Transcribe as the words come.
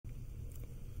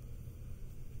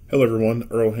Hello everyone,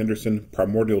 Earl Henderson,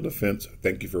 Primordial Defense.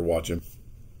 Thank you for watching.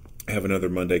 I have another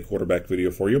Monday quarterback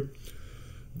video for you.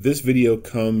 This video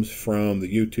comes from the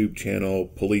YouTube channel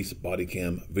Police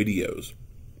Bodycam Videos.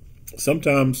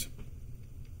 Sometimes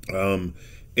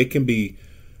it can be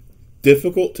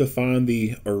difficult to find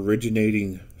the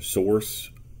originating source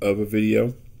of a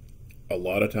video. A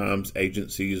lot of times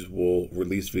agencies will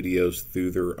release videos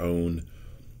through their own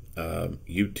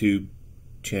YouTube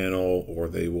channel, or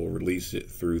they will release it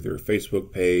through their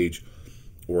Facebook page,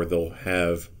 or they'll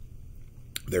have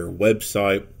their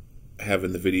website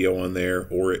having the video on there,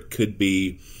 or it could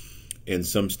be in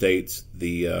some states,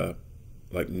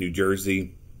 like New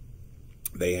Jersey,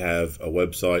 they have a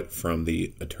website from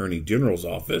the Attorney General's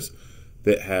office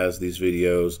that has these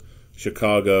videos.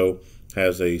 Chicago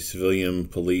has a civilian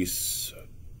police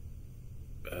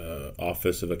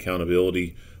office of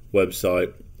accountability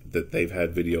website that they've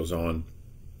had videos on.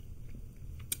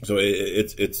 So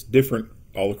it's different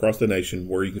all across the nation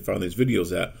where you can find these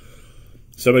videos at.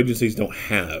 Some agencies don't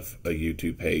have a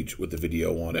YouTube page with the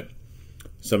video on it.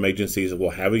 Some agencies will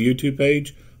have a YouTube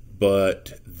page,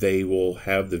 but they will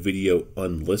have the video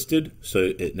unlisted,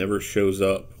 so it never shows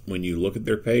up when you look at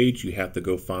their page. You have to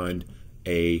go find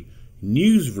a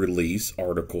news release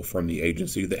article from the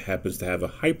agency that happens to have a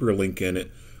hyperlink in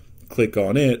it. Click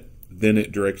on it, then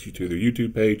it directs you to their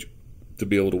YouTube page to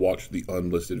be able to watch the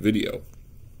unlisted video.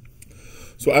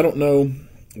 So I don't know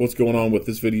what's going on with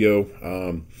this video.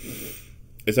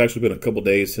 It's actually been a couple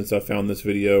days since I found this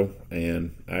video,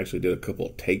 and I actually did a couple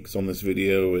of takes on this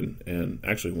video, and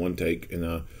actually one take,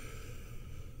 and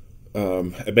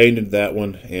abandoned that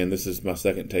one, and this is my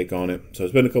second take on it. So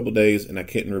it's been a couple of days, and I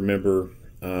can't remember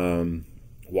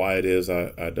why it is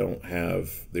I don't have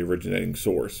the originating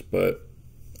source, but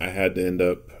I had to end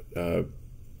up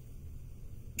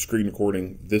screen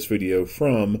recording this video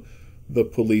from the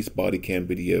Police Bodycam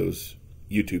Videos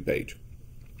YouTube page.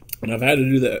 And I've had to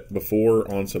do that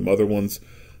before on some other ones,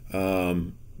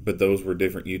 but those were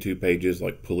different YouTube pages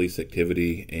like Police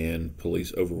Activity and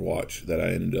Police Overwatch that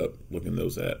I ended up looking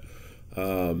those at.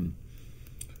 So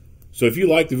if you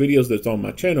like the videos that's on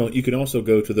my channel, you can also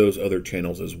go to those other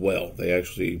channels as well. They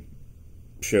actually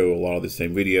show a lot of the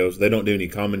same videos. They don't do any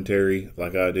commentary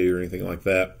like I do or anything like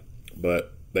that,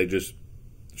 but they just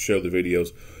show the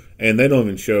videos. And they don't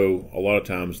even show, a lot of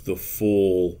times, the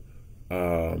full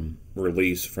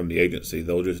release from the agency.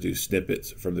 They'll just do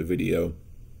snippets from the video.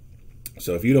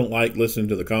 So if you don't like listening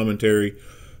to the commentary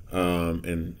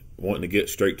and wanting to get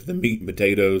straight to the meat and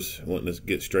potatoes, wanting to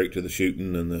get straight to the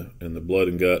shooting and the blood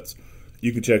and guts,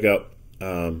 you can check out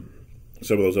some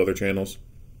of those other channels,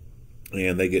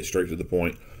 and they get straight to the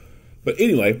point. But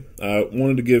anyway, I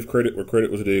wanted to give credit where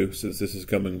credit was due, since this is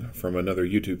coming from another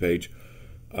YouTube page.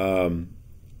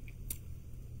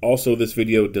 Also, this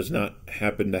video does not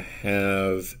happen to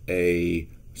have a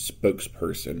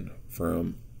spokesperson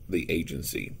from the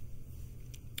agency.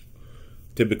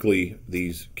 Typically,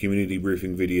 these community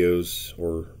briefing videos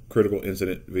or critical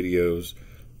incident videos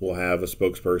will have a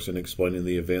spokesperson explaining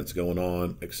the events going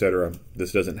on, etc.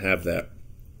 This doesn't have that.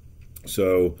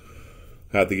 So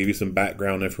I have to give you some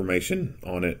background information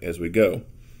on it as we go.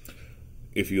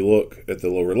 If you look at the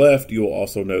lower left, you will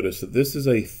also notice that this is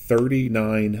a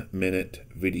 39-minute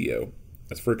video.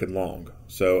 That's freaking long.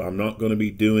 So I'm not going to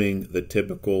be doing the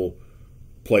typical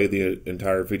play the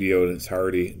entire video in its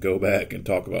entirety, go back and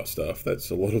talk about stuff.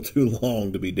 That's a little too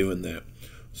long to be doing that.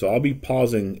 So I'll be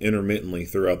pausing intermittently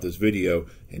throughout this video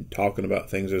and talking about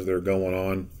things as they're going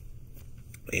on,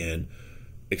 and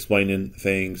explaining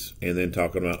things, and then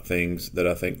talking about things that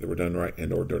I think that were done right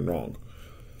and or done wrong.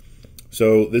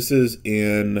 So this is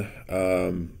in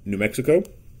New Mexico.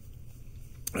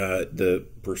 The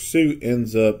pursuit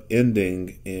ends up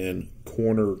ending in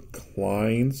Corner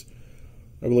Kleins,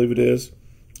 I believe it is.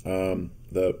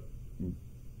 The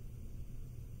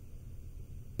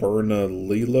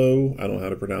Bernalillo, I don't know how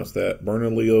to pronounce that,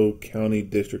 Bernalillo County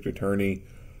District Attorney,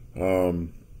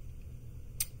 in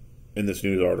this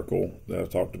news article that I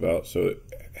talked about. So it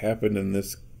happened in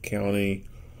this county,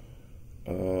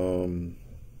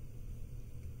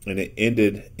 and it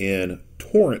ended in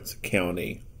Torrance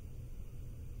County.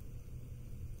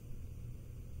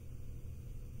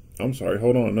 I'm sorry,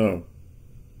 hold on, no.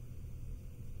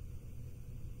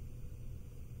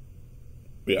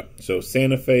 Yeah, so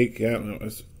Santa Fe,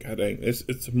 God dang,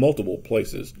 it's multiple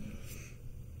places.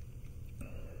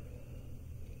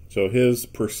 So his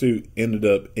pursuit ended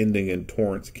up ending in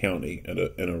Torrance County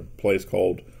in a place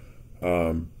called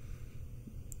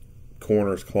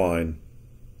Corners Klein.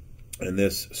 And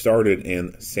this started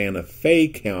in Santa Fe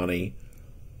County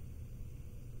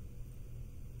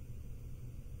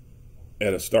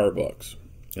at a Starbucks.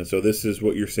 And so this is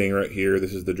what you're seeing right here.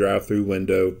 This is the drive-through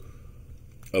window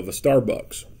of a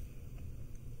Starbucks.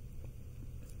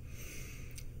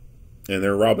 And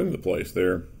they're robbing the place.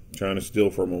 They're trying to steal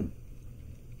from them.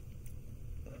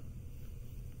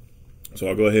 So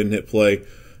I'll go ahead and hit play,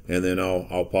 and then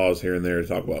I'll pause here and there to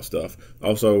talk about stuff.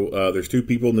 Also, there's two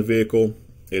people in the vehicle.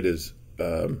 It is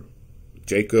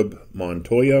Jacob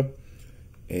Montoya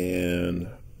and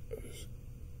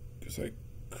it's like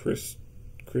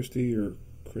Christy or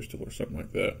Crystal or something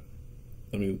like that.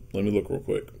 Let me look real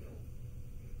quick.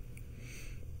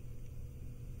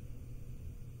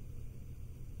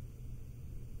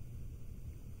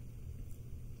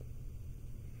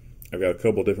 I've got a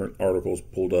couple different articles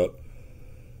pulled up,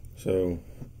 so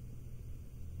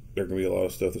there can be a lot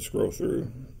of stuff to scroll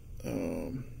through.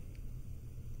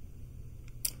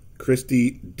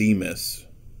 Christy Dimas.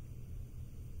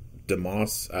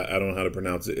 Dimas. I don't know how to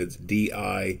pronounce it. It's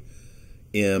Dimas.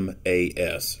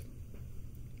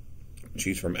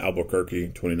 She's from Albuquerque,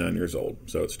 29 years old.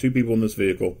 So it's two people in this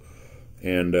vehicle,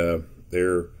 and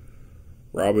they're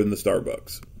robbing the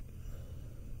Starbucks.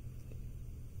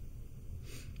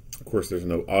 Of course, there's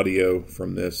no audio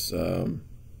from this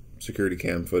security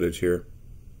cam footage here.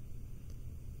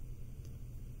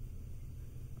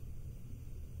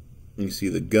 You see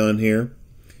the gun here.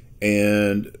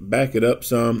 And back it up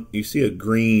some, you see a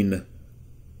green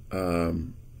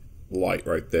light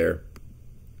right there.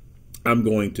 I'm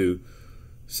going to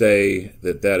say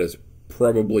that that is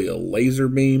probably a laser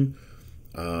beam.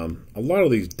 A lot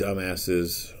of these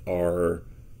dumbasses are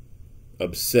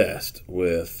obsessed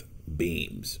with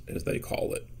beams, as they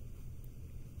call it.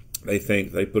 They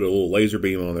think they put a little laser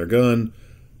beam on their gun,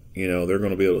 you know, they're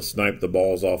going to be able to snipe the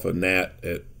balls off a gnat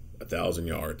at 1,000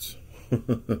 yards.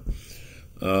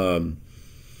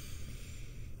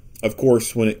 Of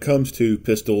course, when it comes to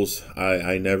pistols,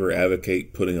 I never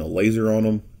advocate putting a laser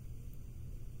on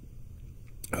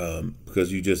them,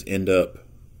 because you just end up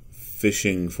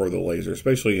fishing for the laser,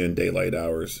 especially in daylight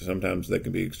hours. Sometimes they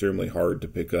can be extremely hard to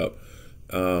pick up.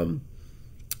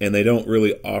 And they don't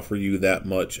really offer you that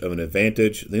much of an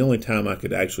advantage. The only time I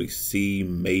could actually see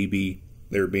maybe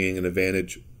there being an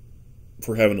advantage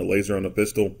for having a laser on a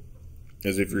pistol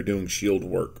is if you're doing shield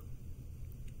work.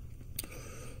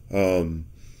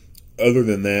 Other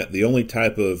than that, the only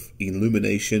type of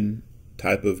illumination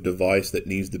type of device that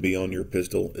needs to be on your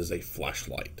pistol is a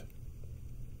flashlight.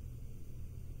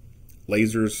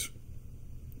 Lasers,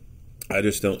 I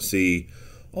just don't see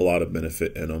a lot of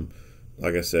benefit in them.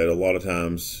 Like I said, a lot of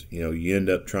times, you know, you end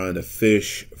up trying to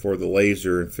fish for the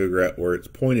laser and figure out where it's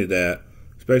pointed at,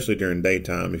 especially during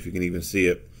daytime, if you can even see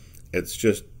it. It's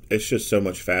just so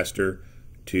much faster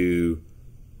to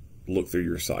look through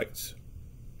your sights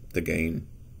to gain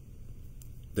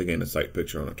a sight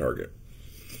picture on a target.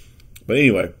 But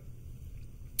anyway,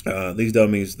 these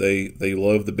dummies, they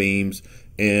love the beams,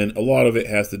 and a lot of it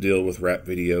has to deal with rap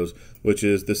videos, which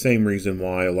is the same reason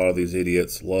why a lot of these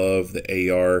idiots love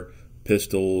the AR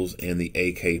pistols and the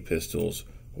AK pistols,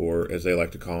 or as they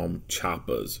like to call them,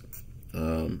 choppas,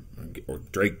 or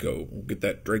Draco. We'll get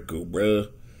that Draco,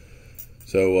 bruh.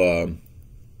 So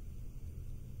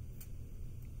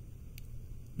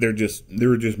they're just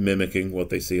mimicking what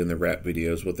they see in the rap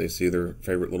videos, what they see their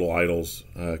favorite little idols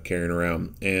carrying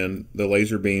around, and the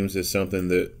laser beams is something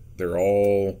that they're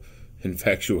all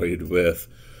infatuated with,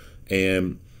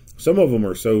 and some of them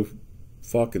are so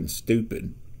fucking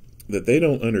stupid that they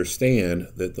don't understand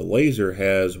that the laser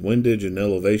has windage and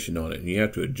elevation on it, and you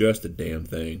have to adjust the damn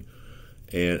thing.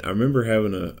 And I remember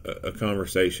having a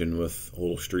conversation with a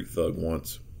little street thug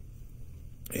once.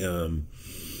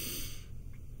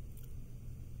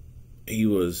 He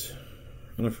was,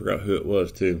 I forgot who it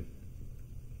was too,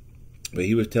 but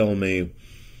he was telling me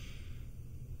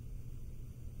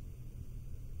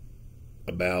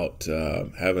about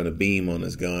having a beam on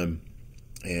his gun,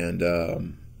 and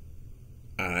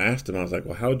I asked him, I was like,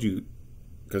 well, how'd you,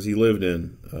 because he lived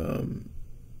in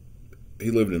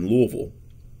Louisville,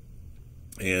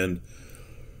 and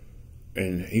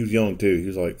he was young too. He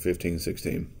was like 15,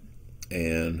 16.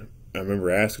 And I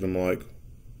remember asking him, like,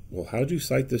 well, how'd you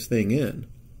sight this thing in?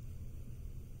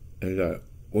 And he's like,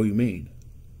 what do you mean?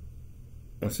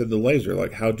 I said, the laser,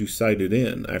 like, how'd you sight it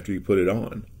in after you put it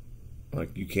on?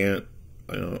 Like, you can't,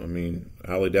 I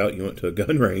highly doubt you went to a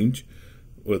gun range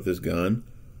with this gun.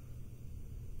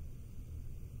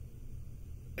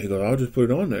 He goes, I'll just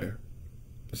put it on there.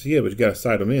 I said, yeah, but you got to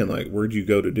sight them in. Like, where'd you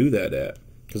go to do that at?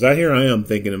 Because I am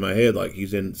thinking in my head, like,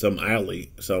 he's in some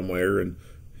alley somewhere in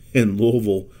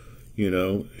Louisville, you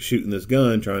know, shooting this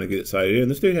gun, trying to get it sighted in.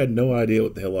 This dude had no idea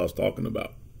what the hell I was talking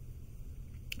about.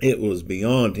 It was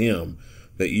beyond him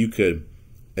that you could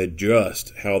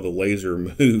adjust how the laser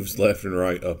moves left and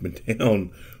right, up and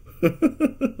down.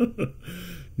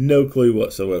 No clue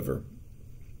whatsoever.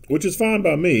 Which is fine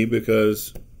by me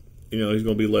because, he's going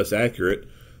to be less accurate.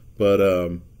 But,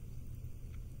 and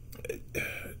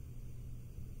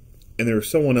there was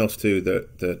someone else too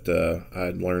that I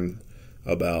had learned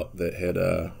about that had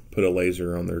put a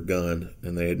laser on their gun,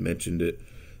 and they had mentioned it.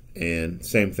 And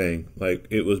same thing, like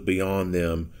it was beyond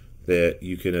them that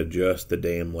you can adjust the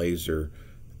damn laser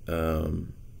to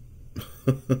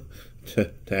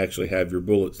actually have your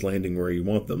bullets landing where you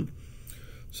want them.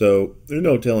 So there's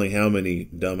no telling how many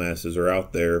dumbasses are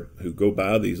out there who go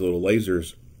buy these little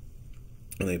lasers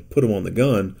and they put them on the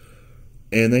gun,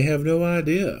 and they have no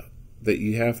idea that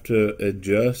you have to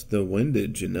adjust the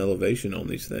windage and elevation on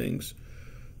these things.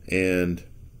 And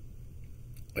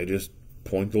I just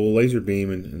point the little laser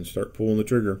beam and start pulling the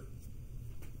trigger.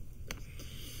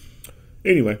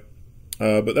 Anyway,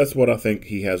 but that's what I think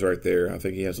he has right there. I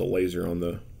think he has a laser on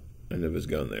the end of his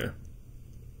gun there.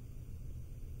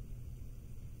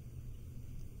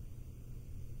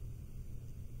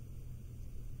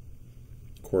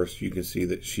 Of course, you can see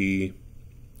that she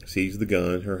sees the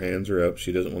gun. Her hands are up.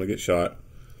 She doesn't want to get shot.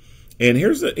 And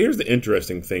here's the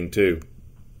interesting thing too.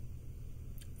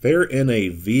 They're in a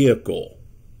vehicle.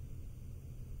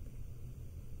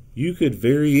 You could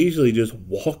very easily just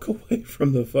walk away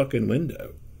from the fucking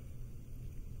window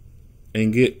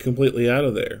and get completely out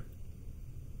of there.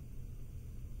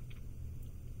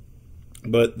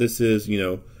 But this is,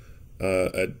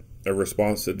 a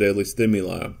response to deadly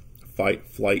stimuli. Fight,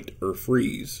 flight, or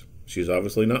freeze. She's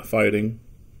obviously not fighting.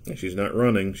 She's not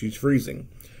running. She's freezing.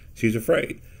 She's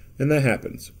afraid. And that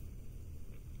happens.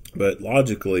 But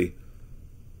logically,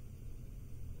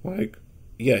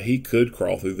 yeah, he could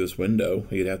crawl through this window.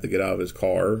 He'd have to get out of his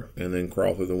car and then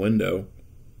crawl through the window.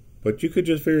 But you could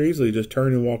just very easily just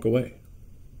turn and walk away.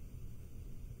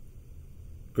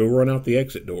 Go run out the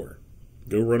exit door.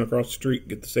 Go run across the street,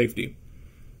 get the safety.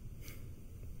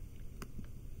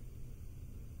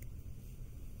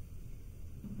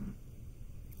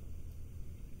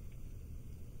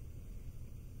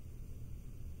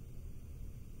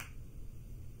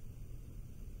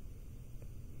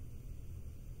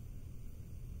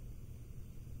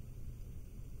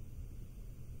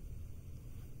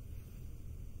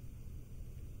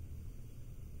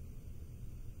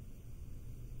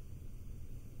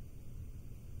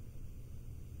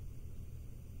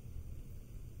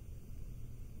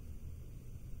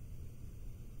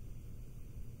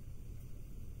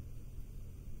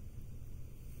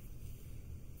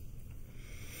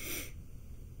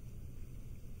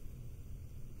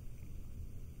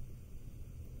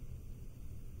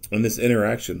 And this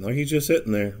interaction, like he's just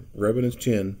sitting there, rubbing his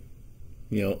chin,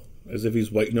 as if he's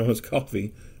waiting on his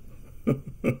coffee. Alright,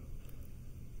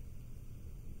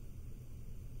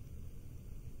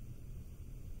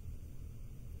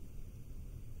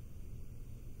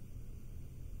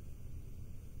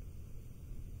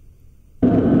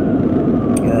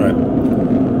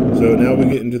 so now we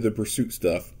get into the pursuit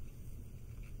stuff.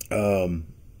 The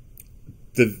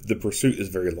pursuit is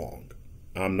very long.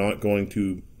 I'm not going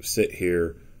to sit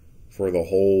here for the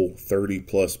whole 30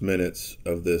 plus minutes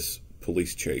of this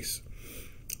police chase.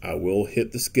 I will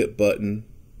hit the skip button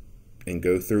and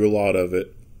go through a lot of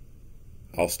it.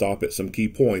 I'll stop at some key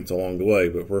points along the way,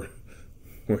 but we're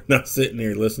not sitting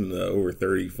here listening to over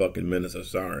 30 fucking minutes of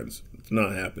sirens. It's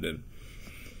not happening.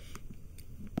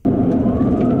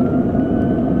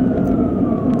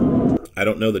 I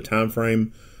don't know the time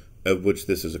frame of which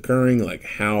this is occurring, like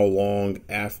how long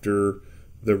after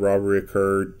the robbery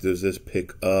occurred does this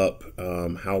pick up,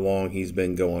 how long he's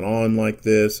been going on like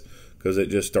this, because it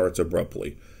just starts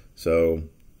abruptly. So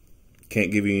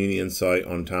can't give you any insight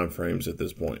on time frames at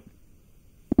this point.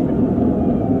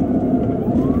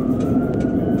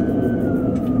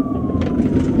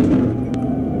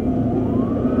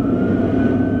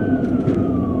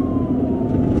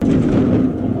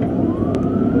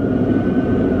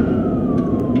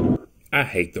 I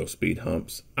hate those speed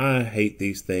humps. I hate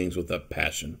these things with a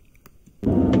passion.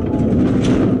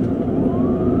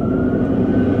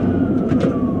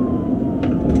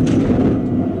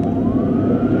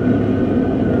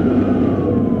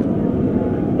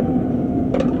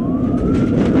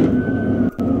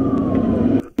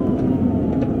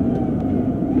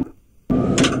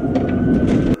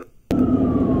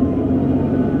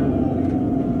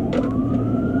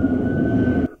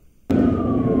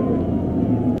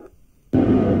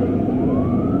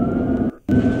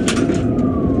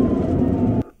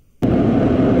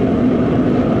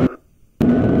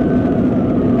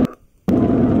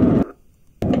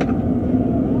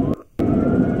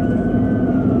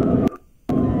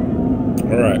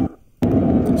 All right.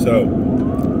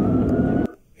 So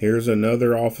here's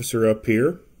another officer up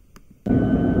here.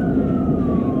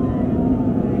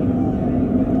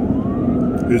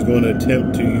 Who's going to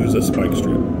attempt to use a spike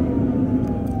strip.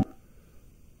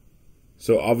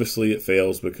 So obviously it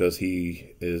fails because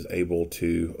he is able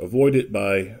to avoid it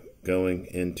by going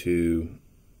into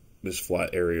this flat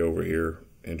area over here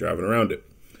and driving around it.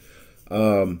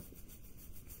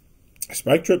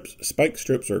 Spike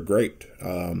strips are great.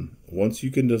 Once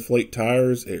you can deflate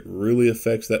tires, it really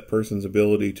affects that person's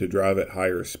ability to drive at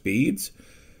higher speeds.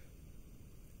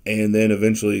 And then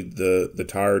eventually the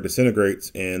tire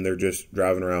disintegrates and they're just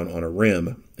driving around on a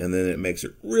rim. And then it makes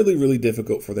it really, really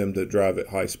difficult for them to drive at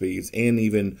high speeds and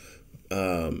even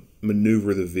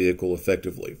maneuver the vehicle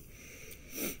effectively.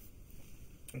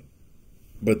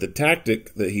 But the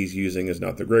tactic that he's using is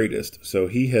not the greatest. So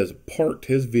he has parked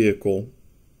his vehicle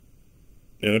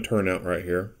in a turnout right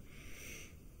here.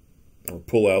 Or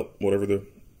pull out, whatever the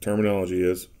terminology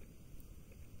is.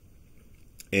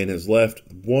 And has left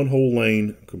one whole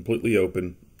lane completely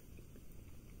open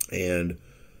and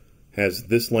has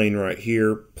this lane right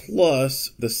here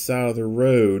plus the side of the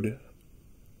road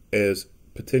as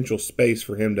potential space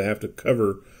for him to have to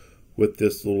cover with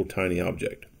this little tiny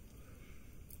object.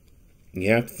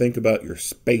 You have to think about your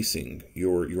spacing,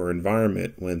 your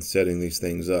environment when setting these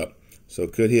things up. So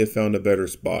could he have found a better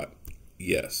spot?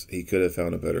 Yes, he could have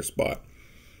found a better spot.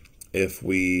 If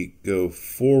we go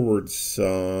forward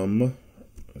some...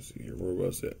 Let's see here, where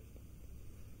was it?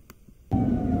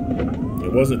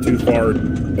 It wasn't too far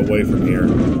away from here.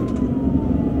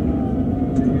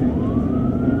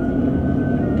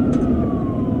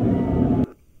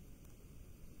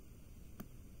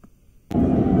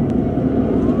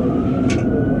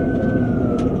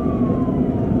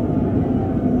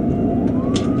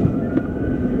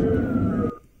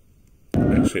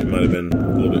 Actually, it might have been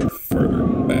a little bit further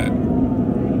back.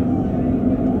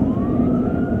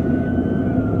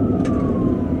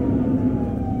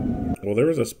 Well, there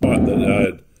was a spot that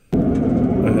I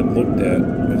had looked at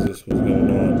as this was going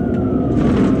on.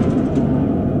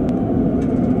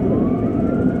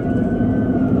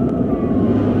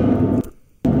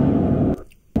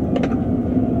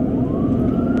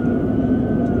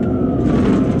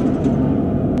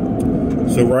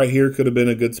 So right here could have been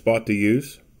a good spot to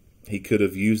use. He could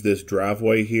have used this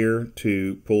driveway here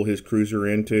to pull his cruiser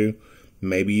into,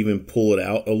 maybe even pull it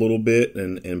out a little bit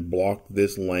and block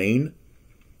this lane.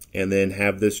 And then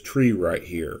have this tree right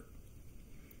here.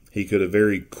 He could have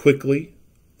very quickly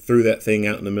threw that thing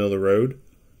out in the middle of the road.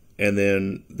 And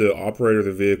then the operator of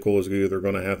the vehicle is either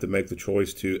going to have to make the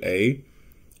choice to A,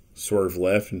 swerve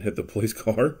left and hit the police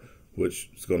car, which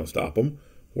is going to stop him,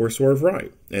 or swerve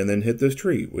right and then hit this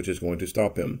tree, which is going to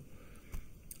stop him.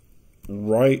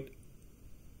 Right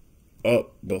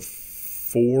up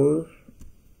before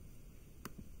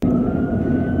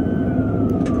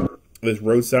this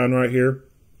road sign right here,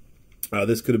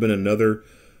 this could have been another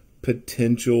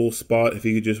potential spot if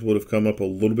he just would have come up a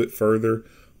little bit further,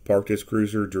 parked his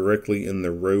cruiser directly in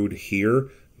the road here,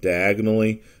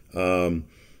 diagonally,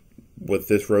 with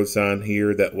this road sign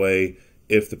here. That way,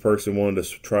 if the person wanted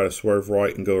to try to swerve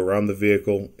right and go around the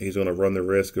vehicle, he's going to run the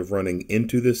risk of running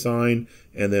into the sign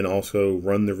and then also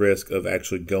run the risk of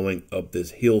actually going up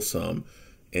this hill some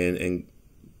and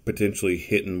potentially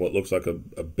hitting what looks like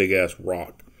a big-ass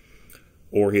rock.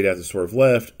 Or he'd have to swerve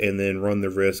left and then run the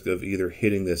risk of either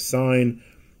hitting this sign,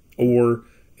 or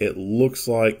it looks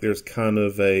like there's kind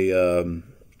of a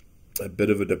bit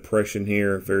of a depression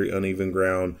here, very uneven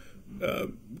ground.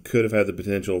 Could have had the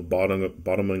potential of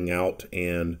bottoming out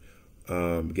and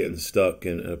getting stuck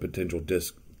in a potential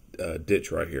ditch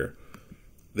right here.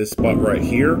 This spot right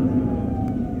here,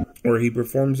 where he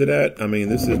performs it at, I mean,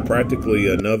 this is practically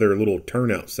another little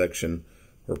turnout section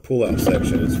or pull-out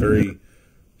section. It's very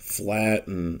flat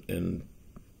and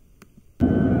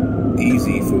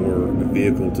easy for a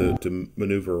vehicle to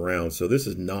maneuver around. So this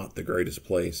is not the greatest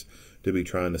place to be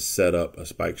trying to set up a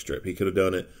spike strip. He could have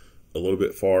done it a little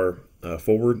bit far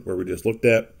forward where we just looked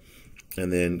at,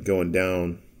 and then going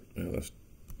down, let's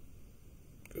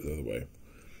go the other way,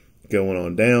 going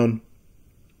on down.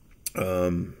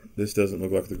 This doesn't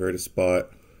look like the greatest spot.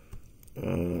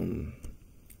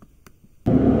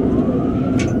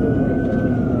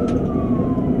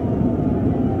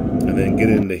 And then get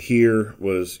into here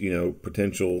was,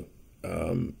 potential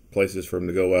places for him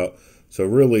to go out. So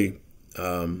really,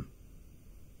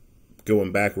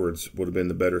 going backwards would have been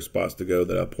the better spots to go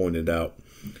that I pointed out.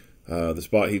 The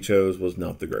spot he chose was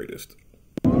not the greatest.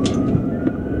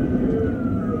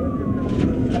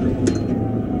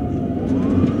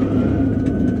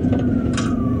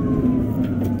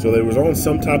 So they was on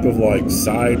some type of like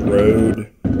side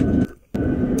road.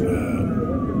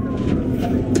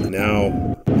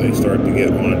 Now they start to get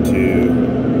onto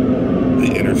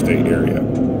the interstate area.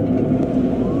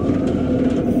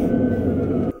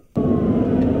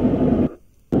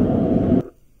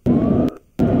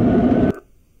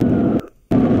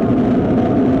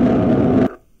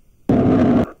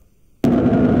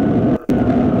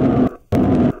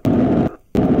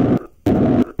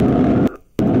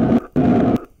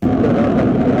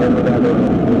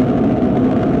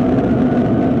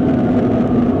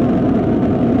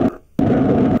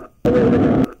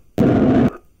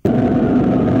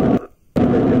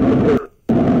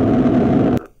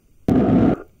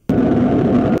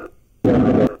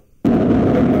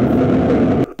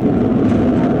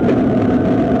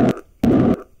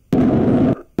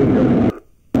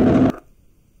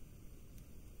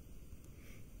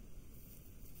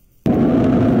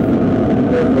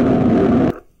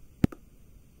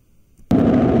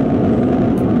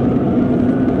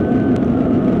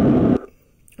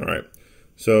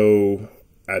 So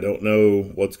I don't know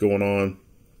what's going on,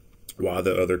 why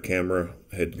the other camera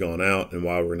had gone out and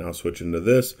why we're now switching to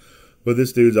this. But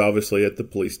this dude's obviously at the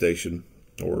police station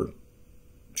or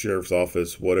sheriff's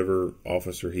office, whatever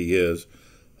officer he is.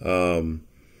 And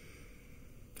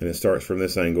it starts from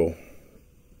this angle.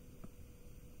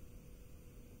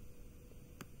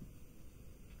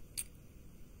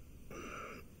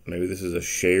 Maybe this is a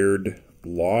shared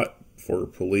lot for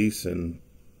police and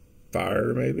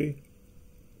fire, maybe?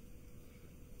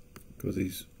 Because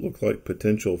these look like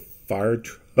potential fire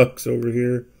trucks over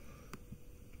here.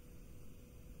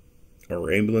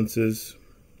 Or ambulances.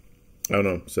 I don't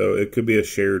know. So it could be a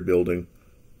shared building.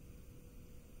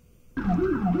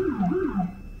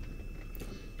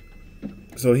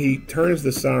 So he turns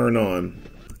the siren on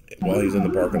while he's in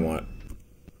the parking lot.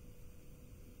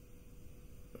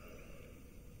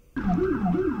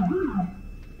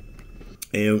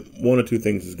 And one of two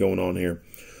things is going on here.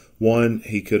 One,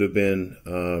 he could have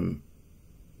been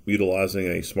utilizing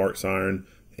a smart siren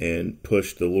and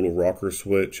pushed the little rocker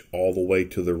switch all the way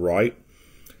to the right.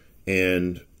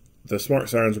 And the smart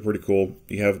sirens are pretty cool.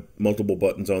 You have multiple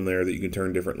buttons on there that you can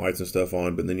turn different lights and stuff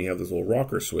on, but then you have this little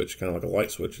rocker switch, kind of like a light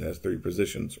switch that has 3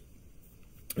 positions.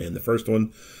 And the first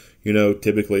one, you know,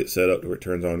 typically it's set up to where it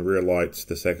turns on rear lights.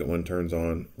 The second one turns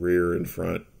on rear and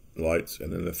front lights.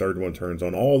 And then the third one turns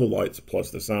on all the lights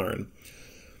plus the siren.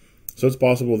 So it's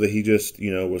possible that he just,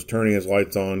 you know, was turning his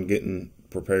lights on, getting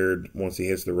prepared once he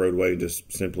hits the roadway, and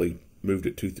just simply moved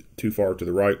it too far to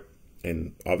the right,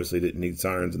 and obviously didn't need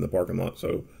sirens in the parking lot,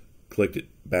 so clicked it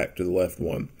back to the left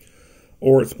one.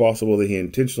 Or it's possible that he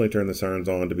intentionally turned the sirens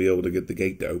on to be able to get the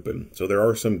gate to open. So there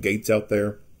are some gates out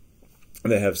there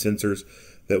that have sensors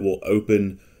that will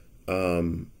open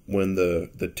when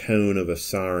the tone of a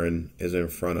siren is in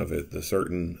front of it. The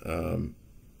certain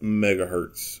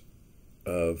megahertz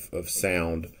of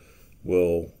sound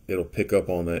it'll pick up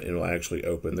on that and it'll actually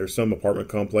open. There's some apartment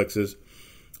complexes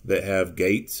that have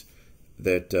gates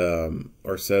that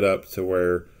are set up to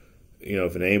where, you know,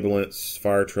 if an ambulance,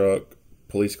 fire truck,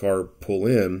 police car pull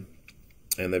in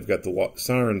and they've got the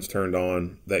sirens turned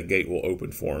on, that gate will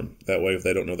open for them. That way, if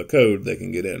they don't know the code, they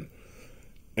can get in.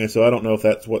 And so I don't know if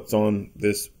that's what's on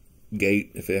this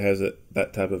gate, if it has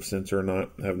that type of sensor or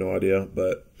not. I have no idea,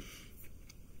 but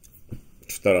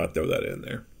just thought I'd throw that in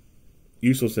there.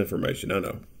 Useless information, I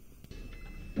know.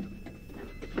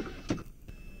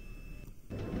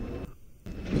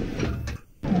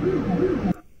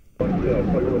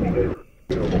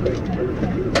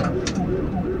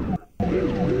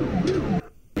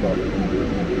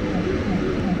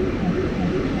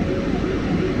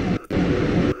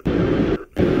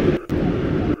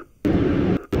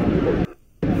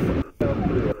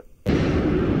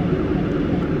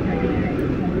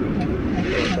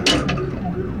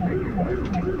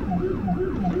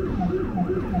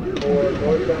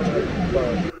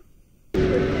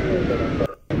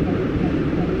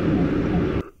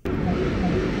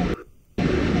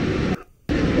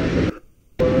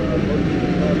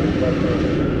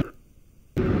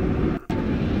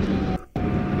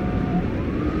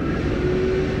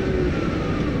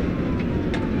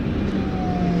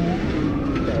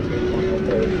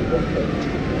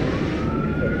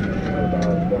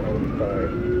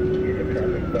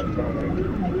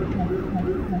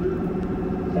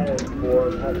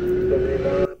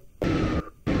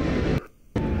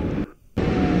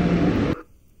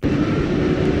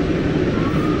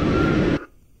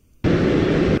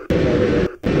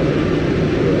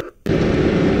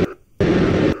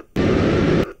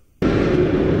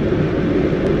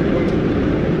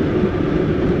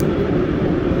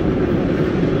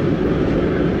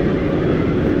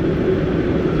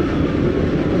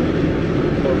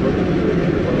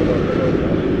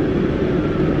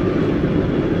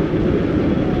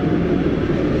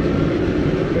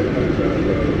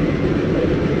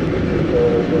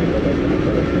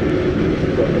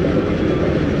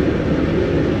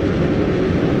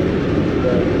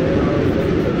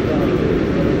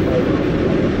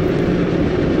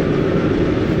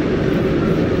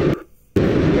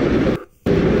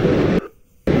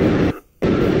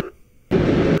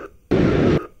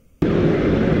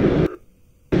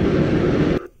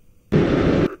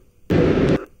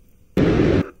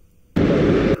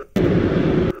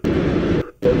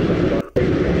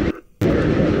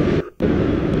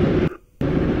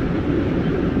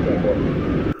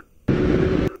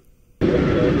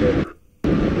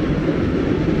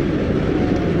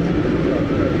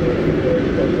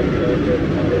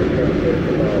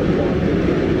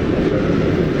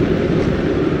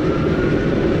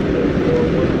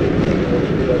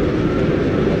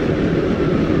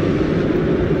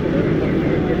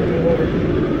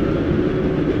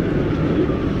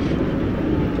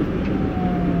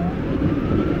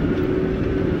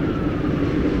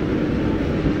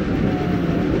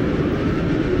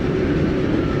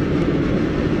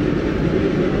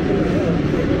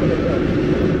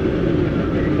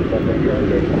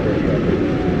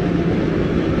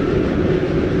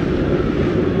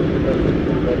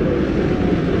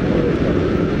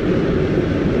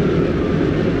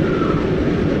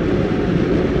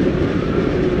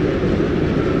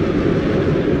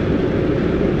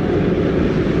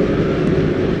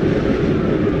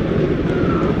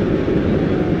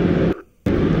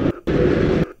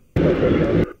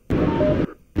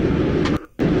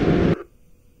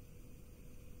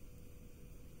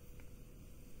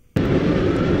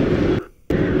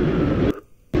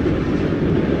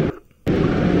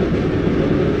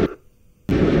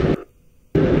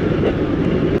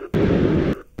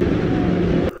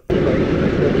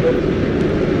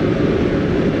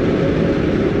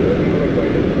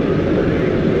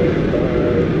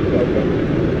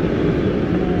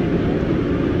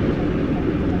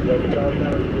 On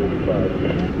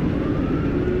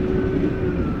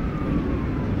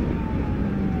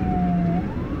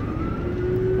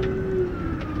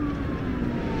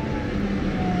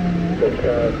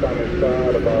his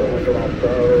side, about 100 miles per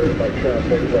hour, like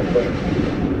traffic, roughly.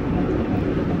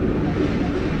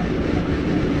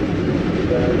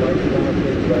 Right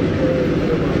traffic, right turn,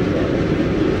 100 miles per hour.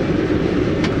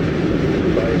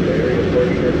 By the area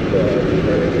coordinates,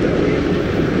 starting that week.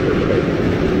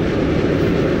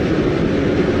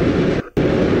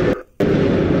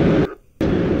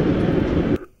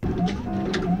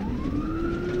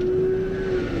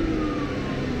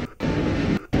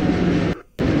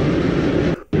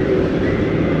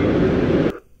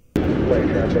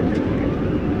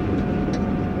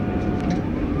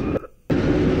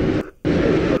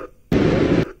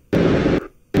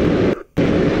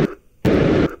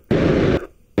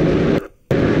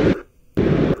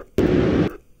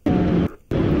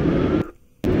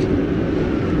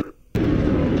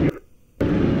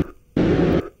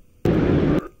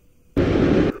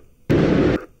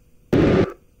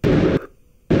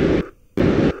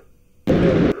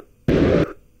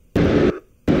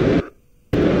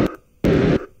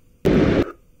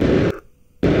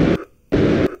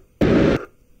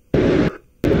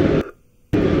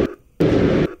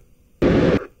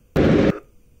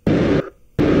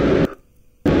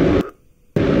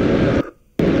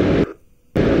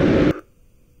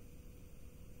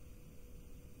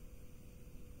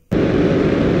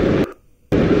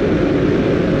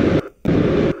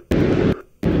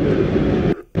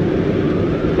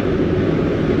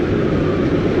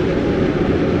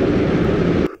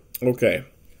 Okay,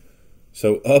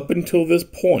 so up until this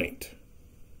point,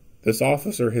 this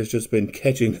officer has just been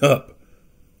catching up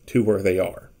to where they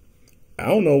are. I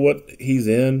don't know what he's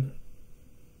in,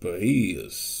 but he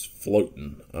is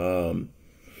floating. I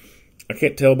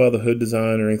can't tell by the hood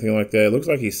design or anything like that. It looks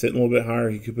like he's sitting a little bit higher.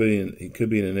 He could be in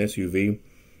an SUV.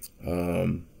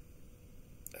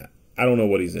 I don't know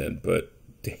what he's in, but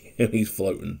damn, he's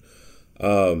floating.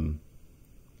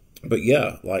 But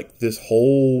yeah, like this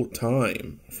whole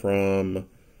time from,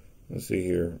 let's see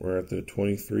here, we're at the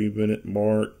 23-minute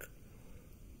mark,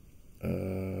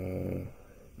 and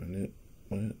it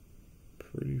went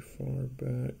pretty far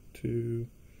back to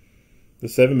the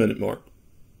 7-minute mark.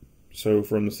 So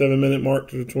from the 7-minute mark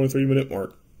to the 23-minute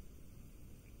mark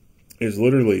is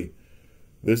literally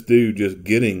this dude just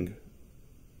getting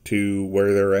to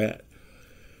where they're at.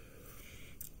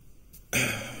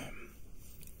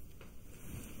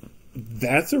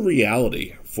 That's a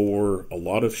reality for a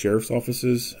lot of sheriff's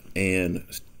offices and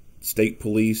state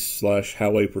police /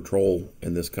 highway patrol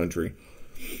in this country.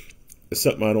 It's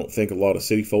something I don't think a lot of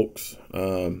city folks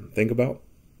think about.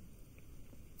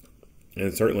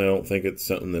 And certainly I don't think it's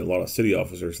something that a lot of city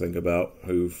officers think about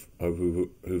who've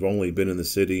only been in the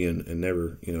city and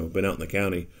never, been out in the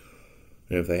county.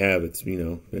 And if they have, it's,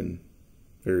 been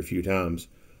very few times.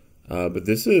 But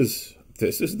this is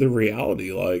the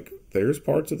reality. Like, there's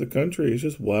parts of the country, it's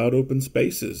just wide open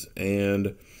spaces,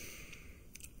 and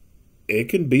it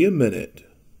can be a minute,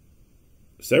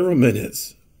 several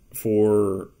minutes,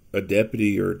 for a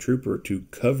deputy or a trooper to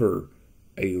cover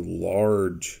a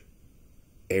large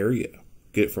area,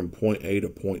 get from point A to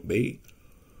point B.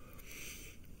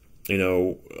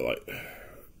 When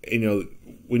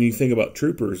you think about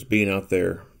troopers being out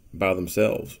there by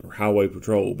themselves, or highway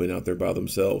patrol being out there by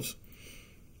themselves,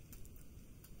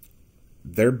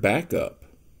 their backup,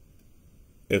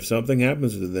 if something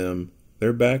happens to them,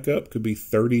 their backup could be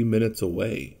 30 minutes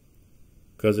away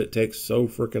because it takes so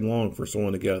freaking long for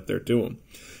someone to get out there to them.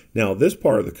 Now, this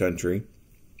part of the country,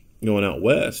 going out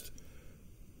west,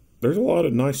 there's a lot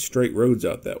of nice straight roads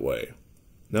out that way.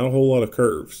 Not a whole lot of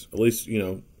curves. At least,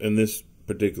 in this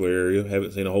particular area,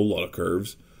 haven't seen a whole lot of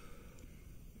curves.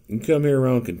 You come here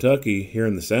around Kentucky, here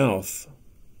in the south,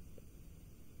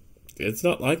 it's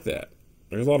not like that.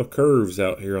 There's a lot of curves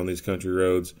out here on these country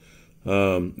roads.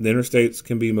 The interstates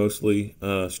can be mostly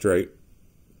straight,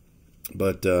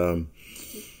 but you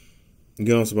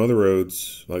get on some other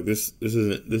roads like this. This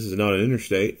is not an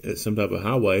interstate. It's some type of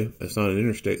highway. It's not an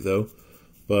interstate though.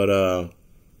 But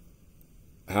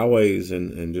highways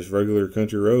and just regular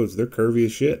country roads, they're curvy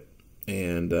as shit,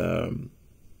 and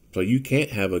so you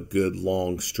can't have a good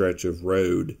long stretch of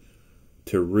road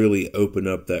to really open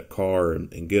up that car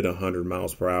and get 100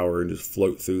 miles per hour and just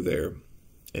float through there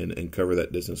and cover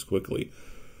that distance quickly.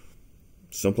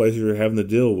 Some places you're having to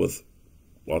deal with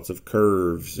lots of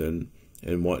curves and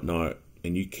whatnot,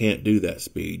 and you can't do that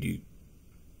speed.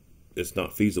 It's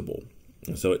not feasible.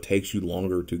 And so it takes you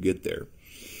longer to get there.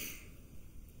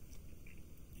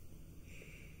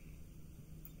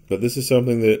 But this is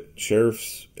something that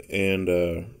sheriffs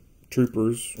and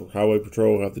troopers or highway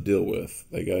patrol have to deal with.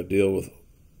 They got to deal with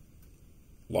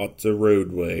lots of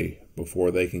roadway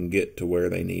before they can get to where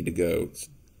they need to go. It's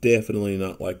definitely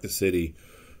not like the city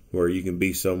where you can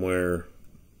be somewhere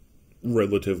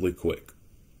relatively quick.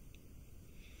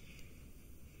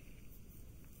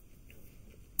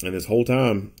 And this whole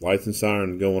time, lights and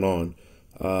siren going on.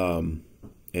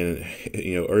 And,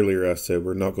 earlier I said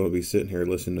we're not going to be sitting here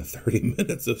listening to 30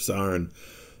 minutes of siren.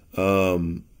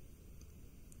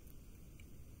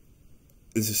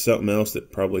 This is something else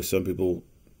that probably some people,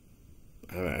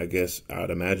 I guess I'd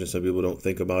imagine some people don't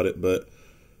think about it, but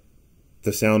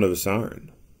the sound of a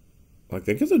siren. Like,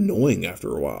 that gets annoying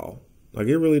after a while. Like,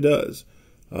 it really does.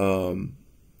 I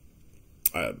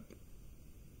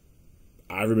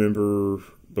remember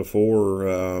before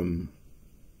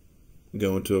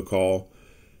going to a call,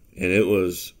 and it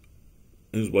was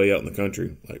way out in the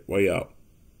country, like way out.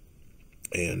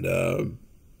 And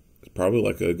it's probably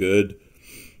like a good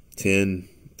 10,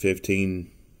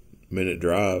 15 minute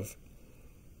drive.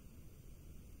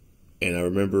 And I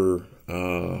remember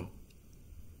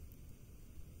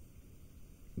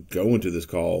going to this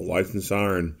call, lights and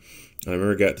siren. And I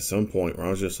remember it got to some point where I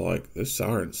was just like, this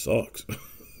siren sucks.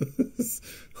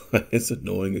 It's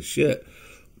annoying as shit.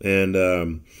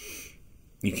 And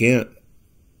you can't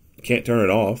turn it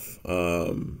off.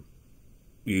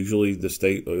 Usually the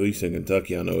state, at least in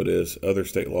Kentucky, I know it is, other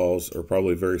state laws are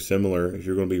probably very similar. If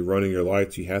you're going to be running your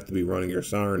lights, you have to be running your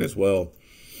siren as well.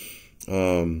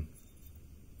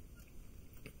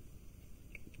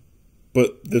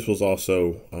 But this was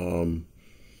also a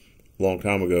long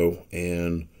time ago,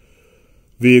 and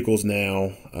vehicles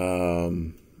now,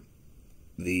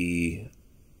 the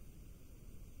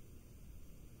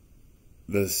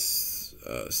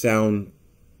sound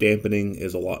dampening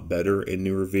is a lot better in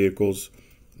newer vehicles.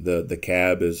 The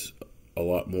cab is a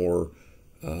lot more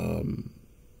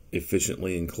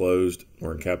efficiently enclosed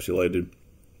or encapsulated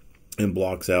and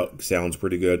blocks out sounds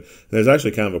pretty good. And there's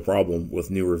actually kind of a problem with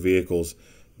newer vehicles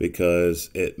because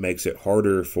it makes it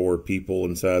harder for people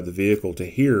inside the vehicle to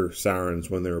hear sirens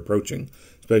when they're approaching,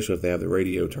 especially if they have the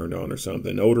radio turned on or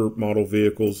something. Older model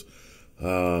vehicles, they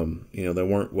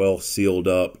weren't well sealed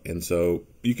up, and so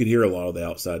you could hear a lot of the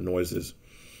outside noises.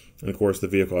 And of course, the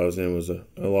vehicle I was in was a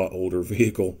lot older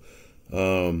vehicle.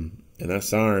 And that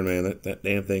siren, man, that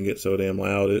damn thing gets so damn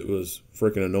loud, it was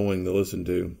freaking annoying to listen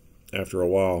to after a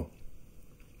while.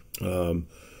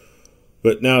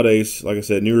 But nowadays, like I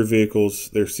said, newer vehicles,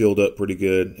 they're sealed up pretty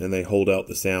good, and they hold out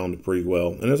the sound pretty well.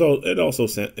 And it also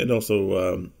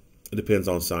depends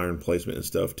on siren placement and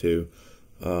stuff too.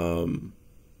 I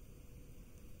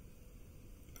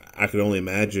could only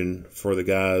imagine for the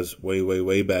guys way, way,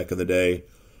 way back in the day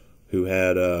who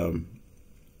had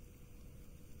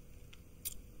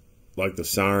like the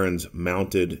sirens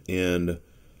mounted in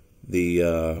the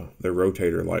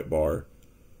rotator light bar,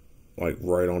 like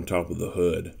right on top of the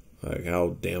hood. Like,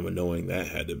 how damn annoying that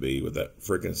had to be with that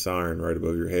freaking siren right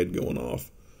above your head going off.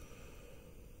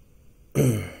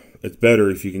 It's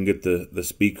better if you can get the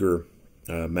speaker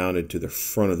mounted to the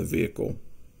front of the vehicle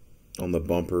on the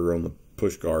bumper, on the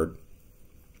push guard.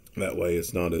 That way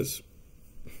it's not as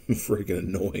freaking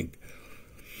annoying.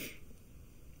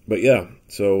 But yeah,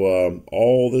 so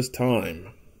all this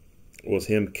time was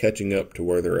him catching up to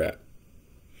where they're at.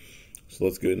 So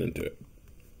let's get into it.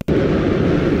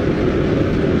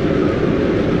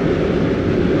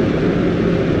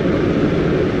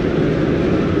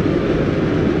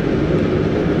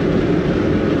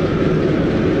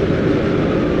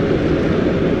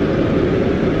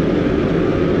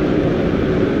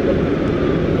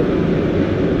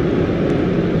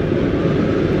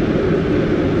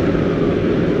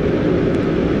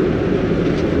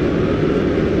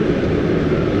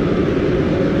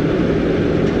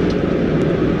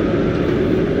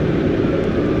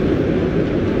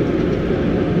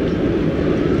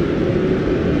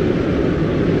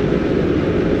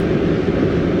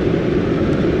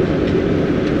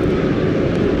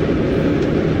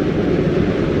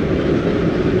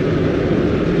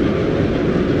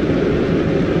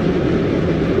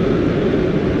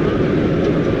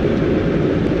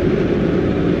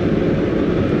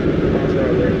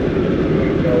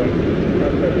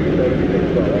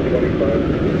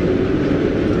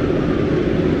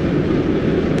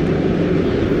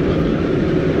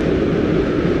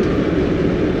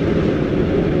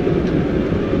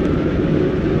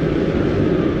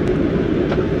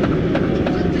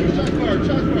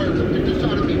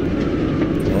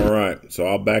 So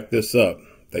I'll back this up.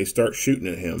 They start shooting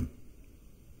at him.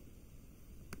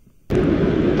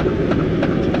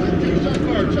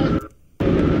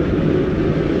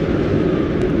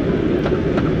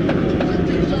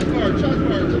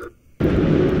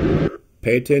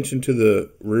 pay attention to the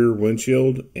rear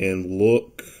windshield and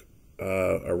look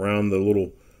around the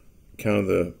little kind of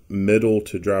the middle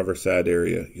to driver side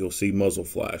area. You'll see muzzle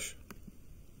flash.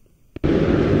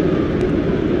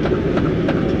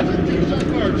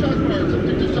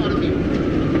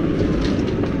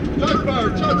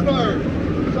 Shots fired!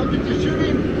 Subject is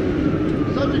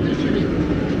shooting! Subject is shooting!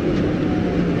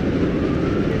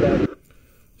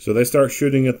 So they start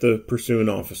shooting at the pursuing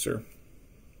officer.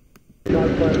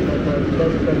 Shots fired,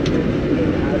 subject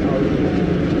shooting at our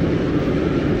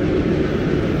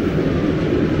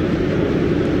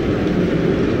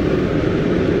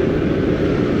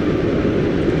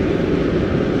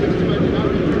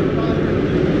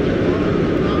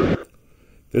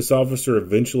This officer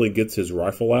eventually gets his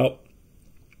rifle out.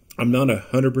 I'm not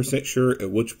 100% sure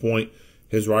at which point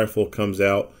his rifle comes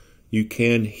out. You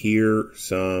can hear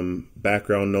some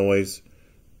background noise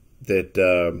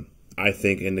that I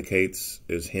think indicates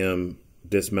is him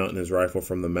dismounting his rifle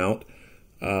from the mount.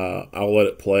 I'll let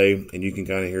it play and you can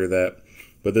kind of hear that.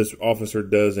 But this officer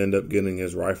does end up getting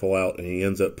his rifle out and he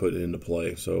ends up putting it into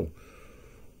play. So,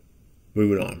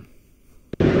 moving on.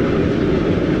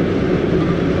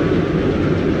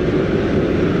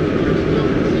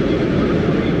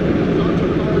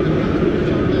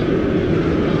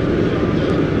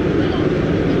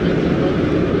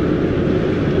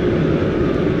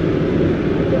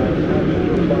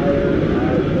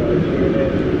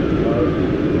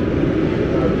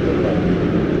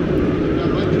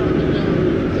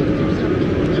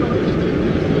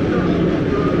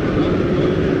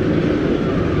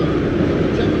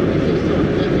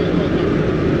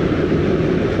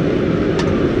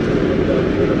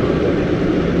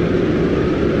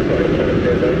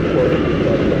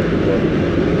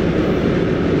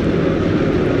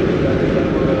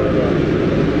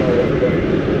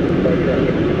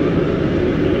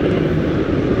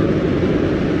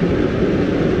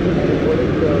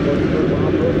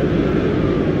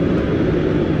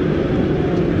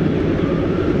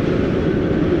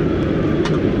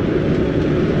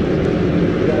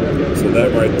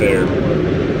 That right there, or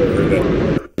that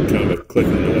kind of a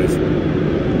clicking noise.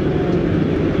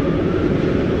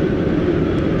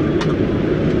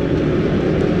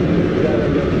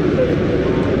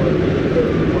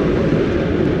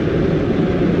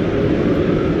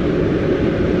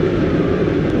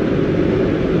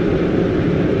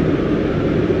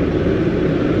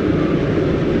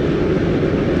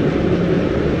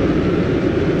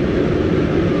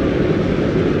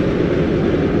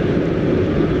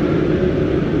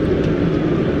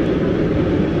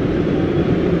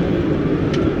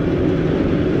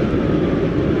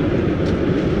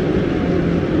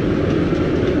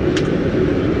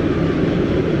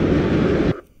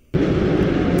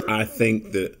 I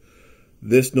think that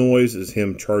this noise is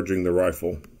him charging the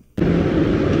rifle.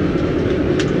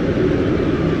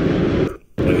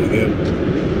 Play it again.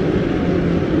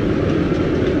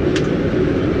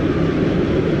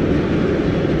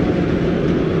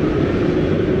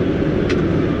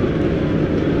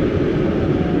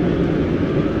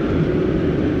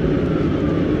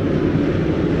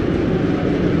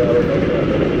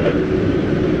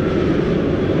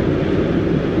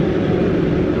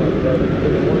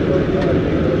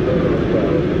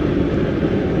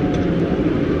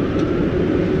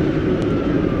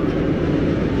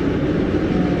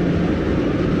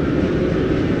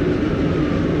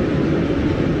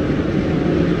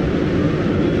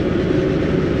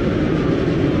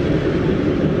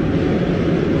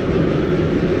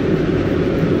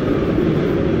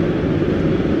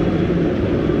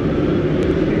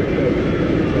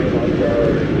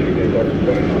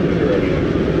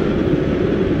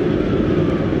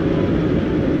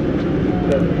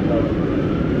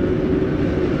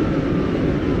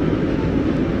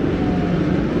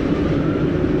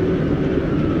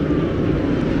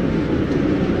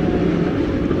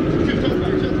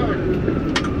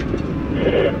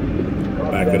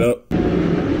 Back it up.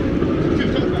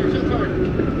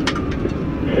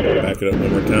 Back it up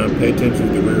one more time. Pay attention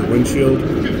to the rear windshield.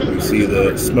 You see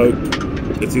the smoke.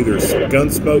 It's either gun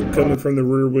smoke coming from the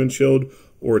rear windshield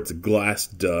or it's glass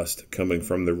dust coming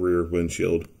from the rear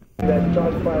windshield. That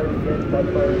shots fired again, shots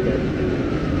fired again.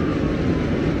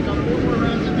 Got 4 more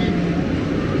rounds in me.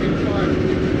 Maybe 5.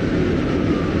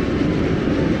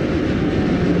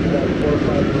 Got 4 or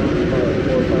 5 rounds fired,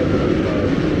 4 or 5 rounds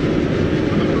fired.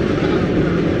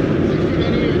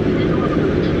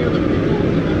 Any other people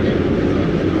in that neighborhood?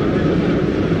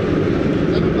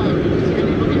 7-5. You see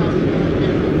anybody else in that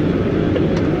neighborhood?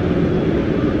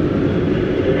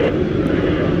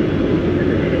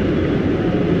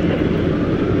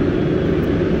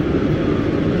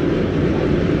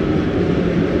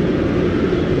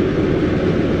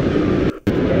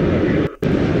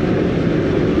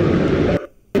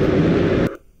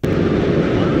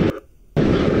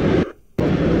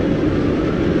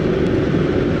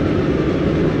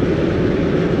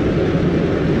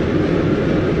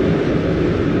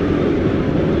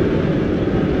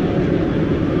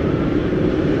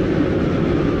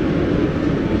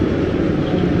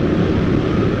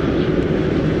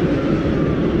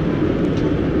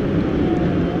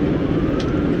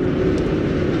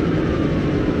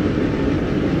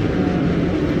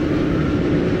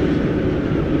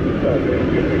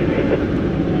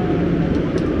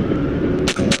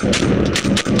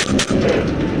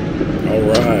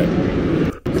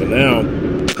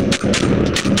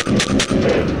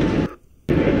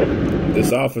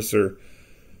 officer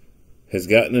has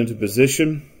gotten into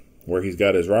position where he's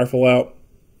got his rifle out,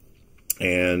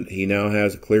 and he now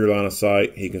has a clear line of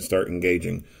sight. He can start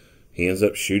engaging. He ends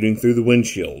up shooting through the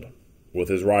windshield with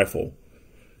his rifle.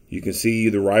 You can see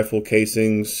the rifle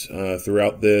casings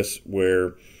throughout this,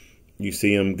 where you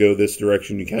see him go this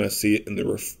direction. You kind of see it in the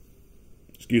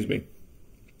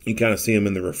You kind of see him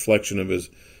in the reflection of his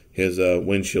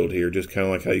windshield here, just kind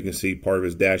of like how you can see part of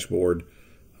his dashboard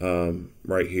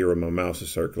right here where my mouse is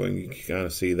circling. You can kind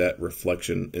of see that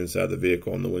reflection inside the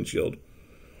vehicle on the windshield.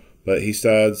 But he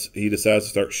decides to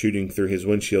start shooting through his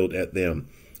windshield at them.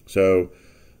 So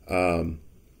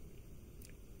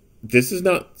this is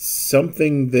not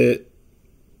something that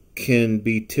can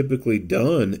be typically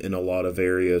done in a lot of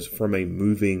areas from a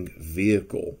moving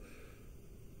vehicle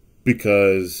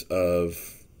because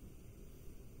of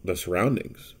the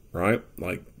surroundings, right?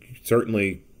 Like, you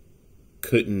certainly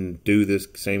couldn't do this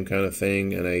same kind of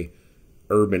thing in a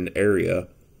urban area.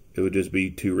 It would just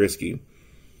be too risky.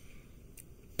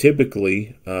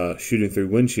 Typically, shooting through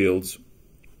windshields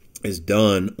is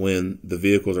done when the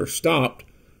vehicles are stopped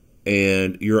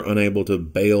and you're unable to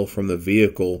bail from the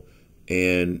vehicle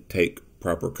and take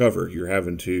proper cover. You're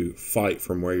having to fight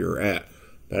from where you're at.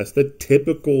 That's the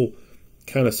typical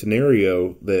kind of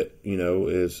scenario that,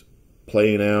 is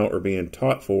playing out or being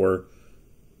taught for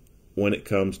when it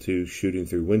comes to shooting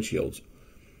through windshields.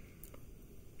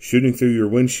 Shooting through your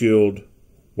windshield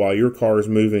while your car is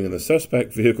moving and the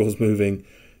suspect vehicle is moving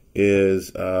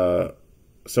is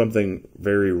something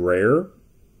very rare,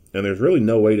 and there's really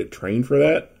no way to train for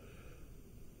that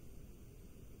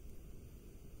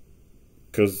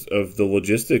because of the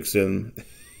logistics and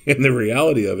the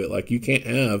reality of it. Like, you can't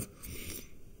have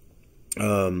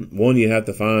one, you have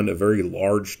to find a very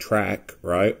large track,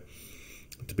 right,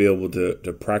 to be able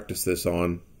to practice this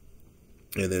on.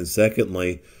 And then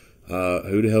secondly,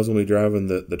 who the hell's going to be driving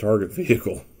the target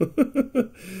vehicle?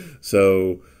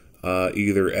 So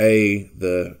either A,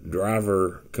 the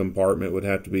driver compartment would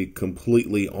have to be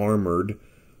completely armored,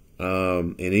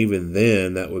 and even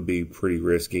then that would be pretty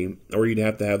risky, or you'd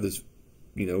have to have this,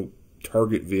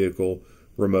 target vehicle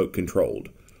remote controlled.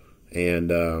 And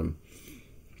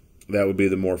that would be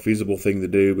the more feasible thing to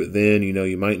do, but then,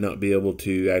 you might not be able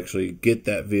to actually get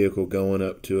that vehicle going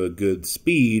up to a good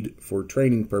speed for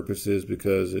training purposes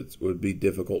because it would be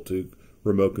difficult to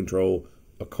remote control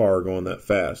a car going that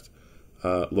fast.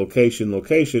 Location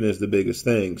is the biggest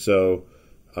thing. So,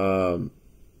 right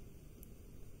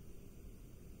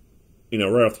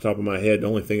off the top of my head, the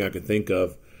only thing I could think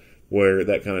of where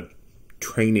that kind of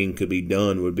training could be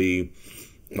done would be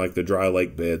like the dry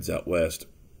lake beds out west.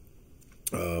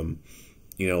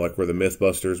 Like where the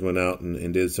Mythbusters went out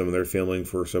and did some of their filming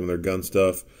for some of their gun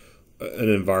stuff. An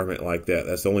environment like that.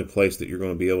 That's the only place that you're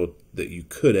going to be able, that you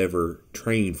could ever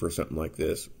train for something like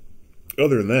this.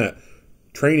 Other than that,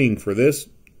 training for this,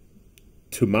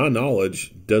 to my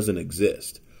knowledge, doesn't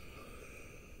exist.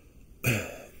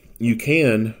 You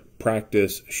can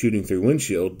practice shooting through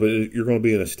windshield, but you're going to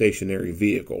be in a stationary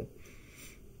vehicle.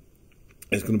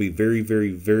 It's going to be very,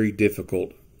 very, very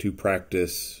difficult to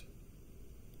practice,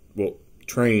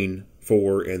 train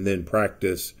for and then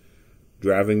practice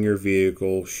driving your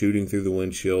vehicle, shooting through the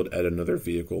windshield at another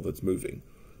vehicle that's moving.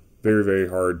 Very, very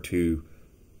hard to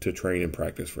train and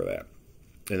practice for that.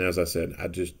 And as I said,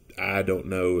 I don't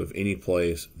know of any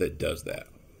place that does that.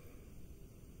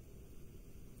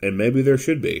 And maybe there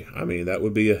should be. I mean, that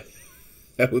would be a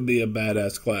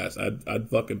badass class. I'd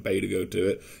fucking pay to go to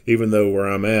it, even though where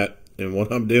I'm at and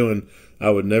what I'm doing, I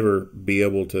would never be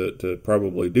able to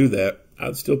probably do that.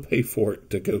 I'd still pay for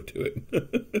it to go to it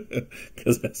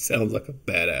because that sounds like a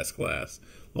badass class.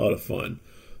 A lot of fun.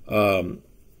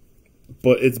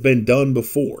 But it's been done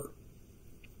before.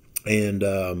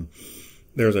 And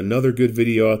there's another good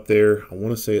video out there. I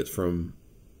want to say it's from,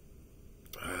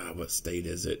 what state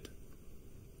is it?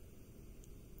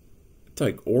 It's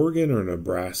like Oregon or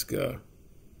Nebraska.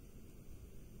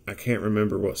 I can't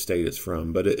remember what state it's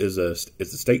from, but it's a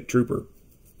state trooper.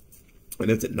 And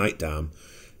it's at nighttime.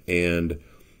 And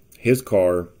his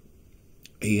car,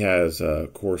 he has,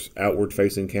 of course,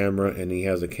 outward-facing camera, and he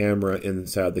has a camera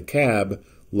inside the cab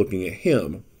looking at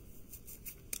him.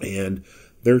 And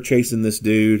they're chasing this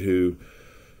dude who,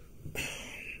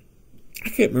 I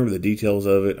can't remember the details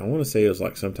of it. I want to say it was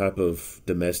like some type of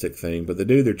domestic thing, but the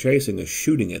dude they're chasing is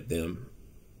shooting at them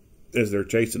as they're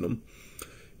chasing them.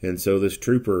 And so this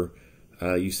trooper,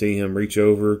 you see him reach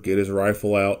over, get his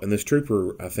rifle out, and this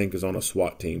trooper, I think, is on a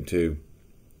SWAT team too.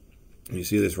 You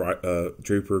see this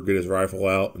trooper get his rifle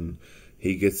out, and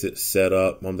he gets it set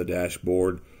up on the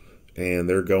dashboard, and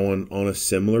they're going on a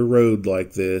similar road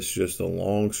like this, just a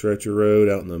long stretch of road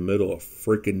out in the middle of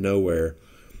freaking nowhere.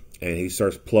 And he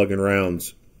starts plugging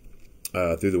rounds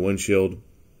through the windshield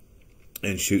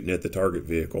and shooting at the target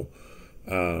vehicle.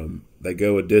 They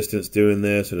go a distance doing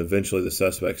this, and eventually the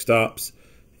suspect stops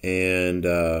and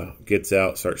gets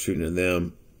out, starts shooting at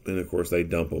them, and of course they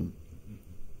dump them.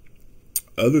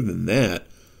 Other than that,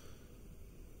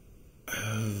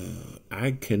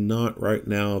 I cannot right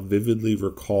now vividly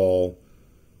recall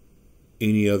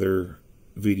any other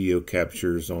video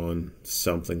captures on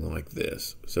something like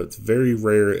this. So it's very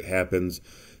rare it happens,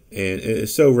 and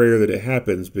it's so rare that it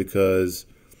happens because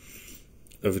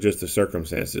of just the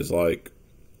circumstances. Like,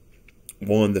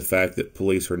 one, the fact that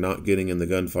police are not getting in the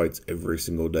gunfights every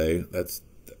single day. That's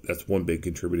one big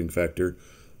contributing factor.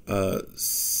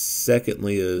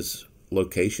 Secondly is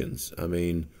locations. I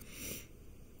mean,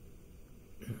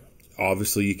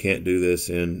 obviously you can't do this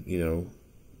in,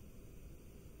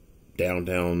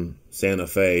 downtown Santa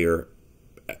Fe or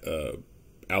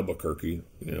Albuquerque,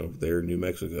 there in New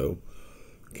Mexico.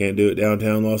 Can't do it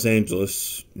downtown Los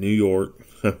Angeles, New York.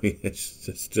 I mean,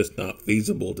 it's just not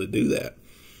feasible to do that.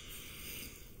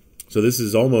 So this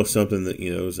is almost something that,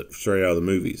 is straight out of the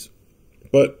movies.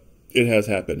 But it has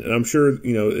happened. And I'm sure,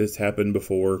 it's happened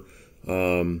before.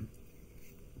 But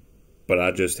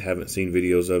I just haven't seen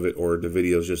videos of it, or the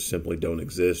videos just simply don't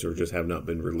exist or just have not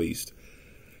been released.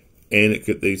 And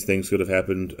these things could have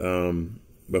happened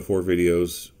before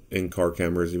videos and car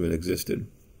cameras even existed.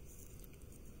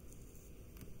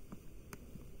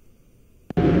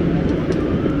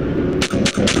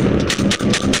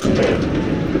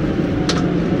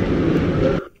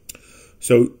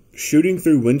 So shooting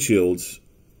through windshields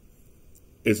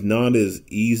is not as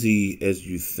easy as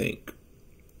you think.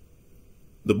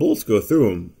 The bullets go through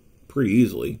them pretty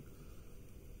easily,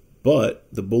 but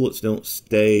the bullets don't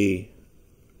stay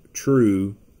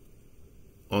true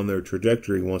on their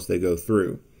trajectory once they go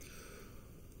through.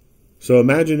 So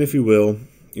imagine, if you will,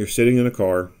 you're sitting in a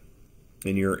car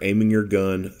and you're aiming your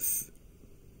gun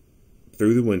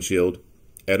through the windshield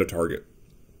at a target,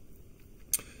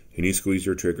 and you squeeze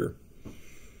your trigger.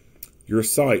 Your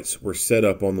sights were set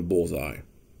up on the bullseye,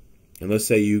 and let's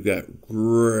say you got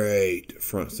great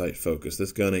front sight focus.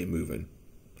 This gun ain't moving.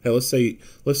 Hell, let's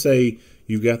say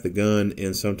you've got the gun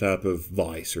in some type of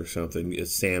vise or something.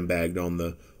 It's sandbagged on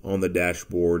the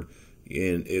dashboard,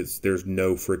 and there's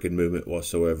no freaking movement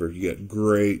whatsoever. You got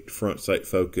great front sight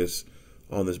focus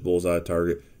on this bullseye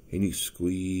target, and you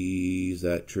squeeze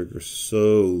that trigger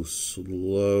so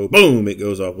slow, boom, it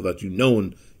goes off without you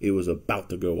knowing it was about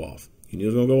to go off. You knew it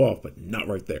was going to go off, but not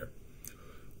right there.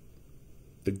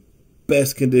 The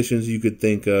best conditions you could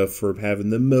think of for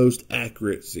having the most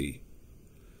accuracy,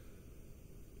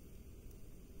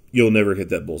 you'll never hit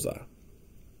that bullseye,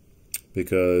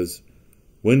 because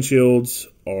windshields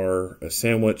are a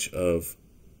sandwich of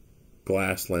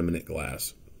glass, laminate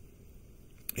glass.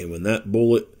 And when that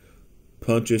bullet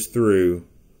punches through,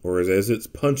 or as it's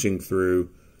punching through,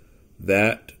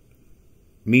 that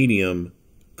medium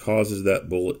causes that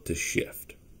bullet to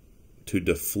shift, to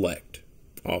deflect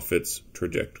off its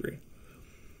trajectory.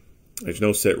 There's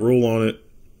no set rule on it.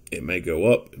 It may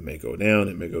go up, it may go down,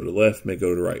 it may go to the left, it may go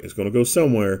to the right. It's going to go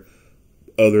somewhere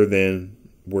other than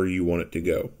where you want it to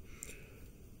go.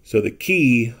 So the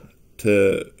key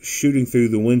to shooting through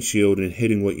the windshield and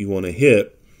hitting what you want to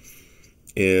hit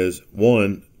is,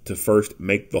 one, to first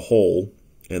make the hole,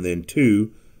 and then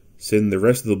two, send the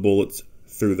rest of the bullets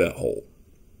through that hole.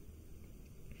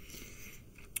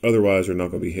 Otherwise, they're not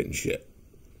going to be hitting shit.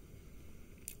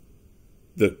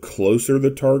 The closer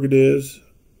the target is,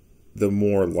 the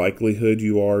more likelihood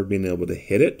you are of being able to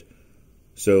hit it.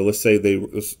 So let's say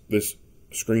this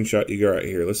screenshot you got right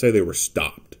here, let's say they were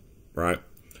stopped, right?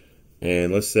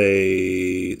 And let's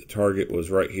say the target was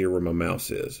right here where my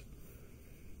mouse is.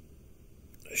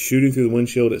 Shooting through the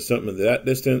windshield at something at that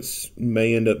distance, you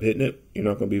may end up hitting it. You're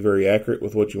not going to be very accurate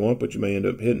with what you want, but you may end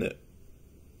up hitting it.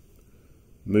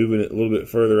 Moving it a little bit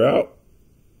further out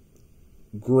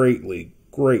greatly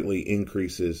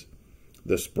increases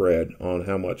the spread on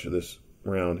how much of this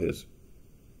round is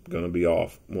going to be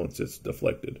off once it's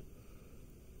deflected.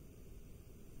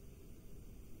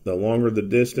 The longer the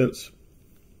distance,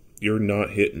 you're not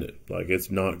hitting it. Like,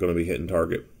 it's not going to be hitting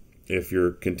target if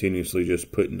you're continuously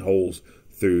just putting holes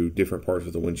through different parts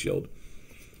of the windshield.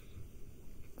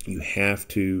 You have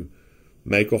to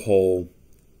make a hole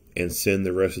and send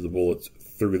the rest of the bullets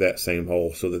through that same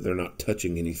hole so that they're not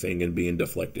touching anything and being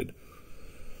deflected.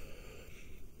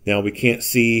 Now, we can't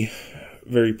see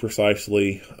very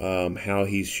precisely how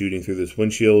he's shooting through this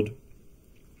windshield.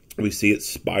 We see it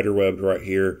spiderwebbed right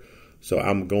here. So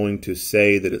I'm going to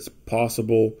say that it's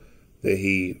possible that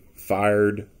he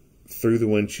fired through the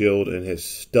windshield and has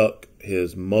stuck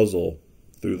his muzzle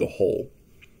through the hole.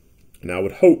 And I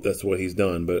would hope that's what he's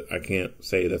done, but I can't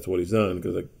say that's what he's done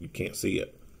because you can't see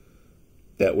it.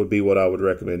 That would be what I would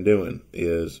recommend doing,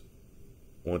 is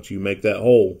once you make that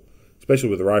hole, especially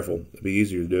with a rifle, it'd be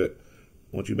easier to do it.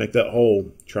 Once you make that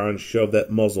hole, try and shove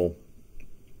that muzzle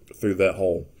through that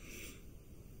hole.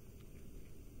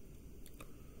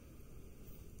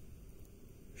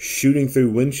 Shooting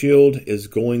through windshield is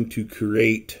going to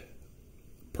create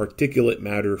particulate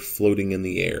matter floating in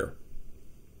the air.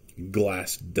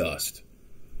 Glass dust.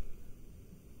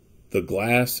 The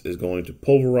glass is going to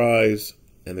pulverize,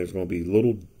 and there's going to be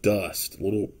little dust,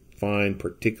 little fine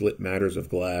particulate matters of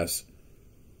glass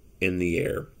in the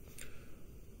air.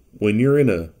 When you're in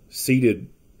a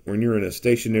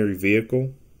stationary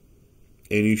vehicle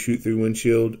and you shoot through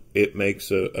windshield, it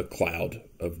makes a cloud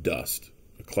of dust,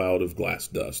 a cloud of glass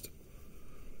dust,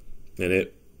 and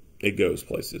it goes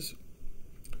places.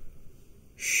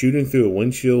 Shooting through a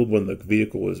windshield when the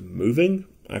vehicle is moving,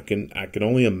 I can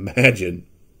only imagine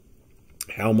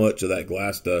how much of that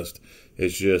glass dust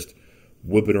is just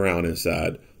whipping around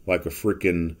inside like a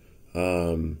freaking,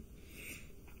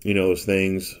 those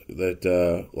things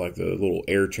that, like the little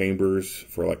air chambers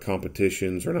for like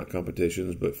competitions, or not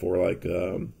competitions, but for like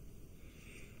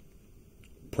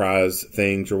prize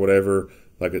things or whatever.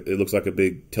 Like it looks like a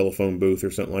big telephone booth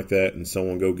or something like that, and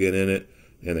someone go get in it,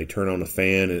 and they turn on a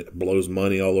fan, and it blows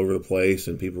money all over the place,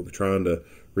 and people are trying to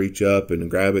reach up and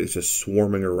grab it. It's just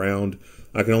swarming around.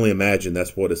 I can only imagine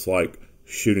that's what it's like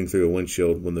shooting through a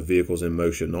windshield when the vehicle's in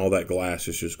motion. All that glass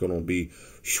is just going to be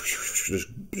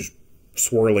just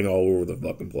swirling all over the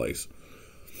fucking place.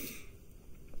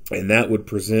 And that would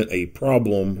present a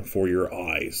problem for your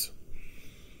eyes.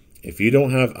 If you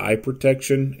don't have eye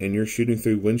protection and you're shooting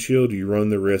through windshield, you run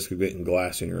the risk of getting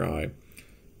glass in your eye.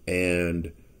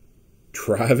 And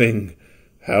driving,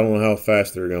 I don't know how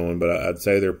fast they're going, but I'd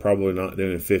say they're probably not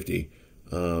doing 50.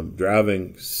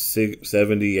 Driving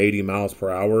 70, 80 miles per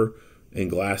hour and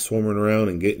glass swarming around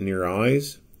and getting your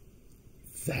eyes,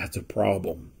 that's a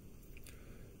problem.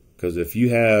 Because if you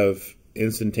have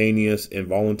instantaneous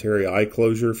involuntary eye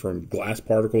closure from glass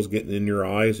particles getting in your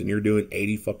eyes and you're doing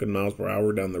 80 fucking miles per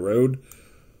hour down the road,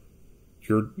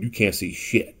 you can't see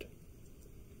shit.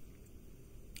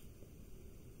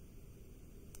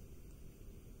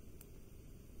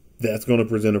 That's going to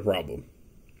present a problem.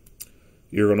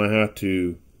 You're going to have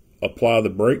to apply the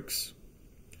brakes,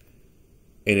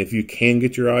 and if you can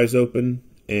get your eyes open,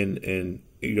 and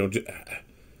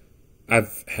I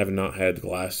have not had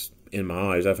glass in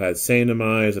my eyes. I've had sand in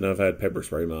my eyes, and I've had pepper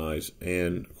spray in my eyes.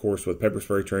 And of course, with pepper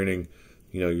spray training,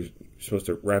 you're supposed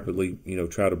to rapidly,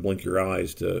 try to blink your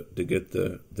eyes to get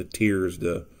the tears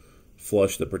to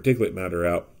flush the particulate matter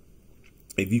out.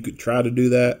 If you could try to do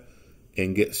that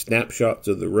and get snapshots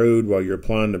of the road while you're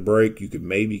applying the brake, you could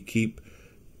maybe keep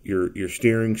your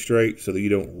steering straight so that you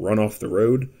don't run off the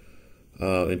road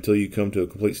until you come to a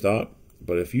complete stop.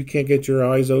 But if you can't get your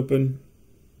eyes open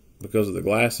because of the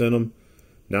glass in them,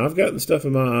 now I've gotten stuff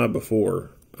in my eye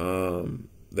before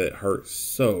that hurts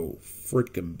so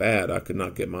freaking bad I could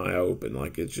not get my eye open.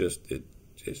 Like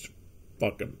it's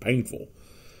fucking painful.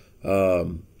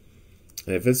 And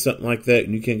if it's something like that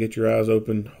and you can't get your eyes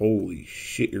open, holy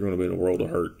shit, you're going to be in a world of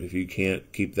hurt if you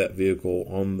can't keep that vehicle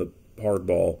on the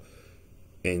hardball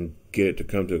and get it to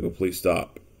come to a complete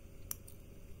stop.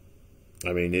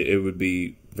 I mean, it would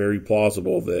be very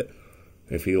plausible that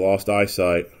if he lost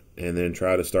eyesight and then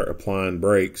tried to start applying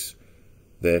brakes,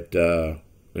 that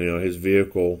his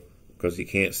vehicle, because he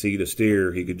can't see to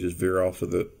steer, he could just veer off to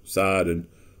the side and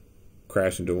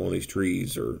crash into one of these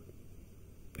trees or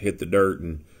hit the dirt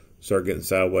and start getting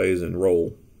sideways and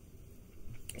roll.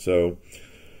 So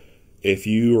if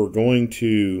you are going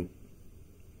to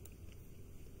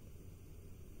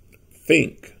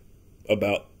think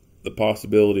about the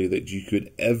possibility that you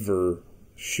could ever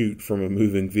shoot from a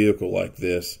moving vehicle like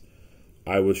this,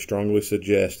 I would strongly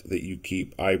suggest that you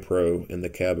keep iPro in the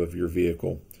cab of your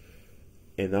vehicle.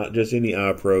 And not just any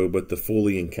iPro, but the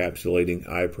fully encapsulating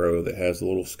iPro that has the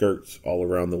little skirts all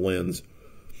around the lens,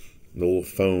 the little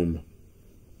foam.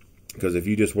 Because if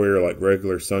you just wear like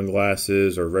regular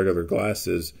sunglasses or regular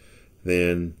glasses,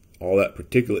 then all that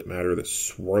particulate matter that's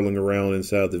swirling around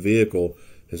inside the vehicle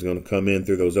is going to come in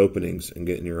through those openings and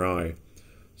get in your eye.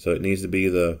 So it needs to be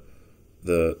the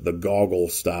goggle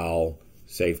style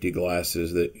safety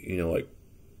glasses that like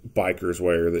bikers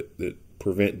wear that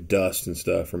prevent dust and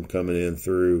stuff from coming in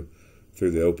through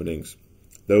the openings.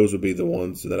 Those would be the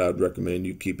ones that I'd recommend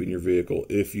you keep in your vehicle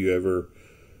if you ever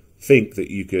think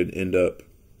that you could end up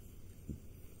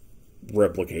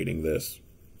replicating this.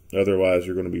 Otherwise,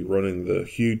 you're going to be running the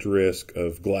huge risk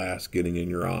of glass getting in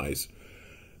your eyes.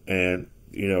 And,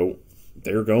 you know,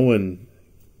 they're going,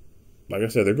 like I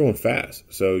said, they're going fast.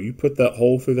 So you put that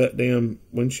hole through that damn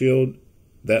windshield,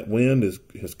 that wind is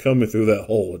coming through that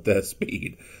hole at that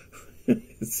speed.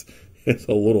 it's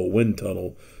a little wind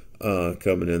tunnel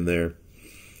coming in there.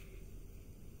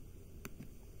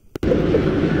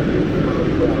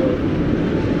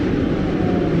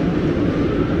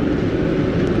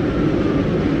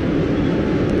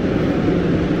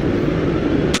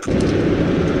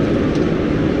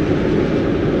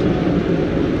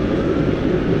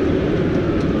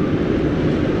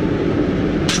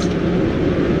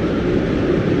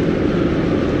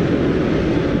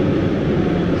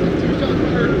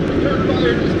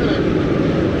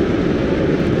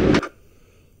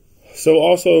 So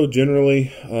also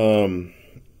generally,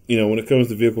 you know, when it comes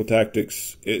to vehicle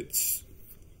tactics, it's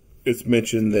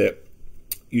mentioned that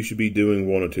you should be doing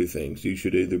one of two things. You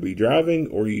should either be driving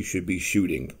or you should be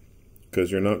shooting,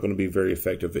 because you're not going to be very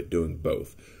effective at doing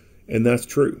both. And that's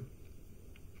true.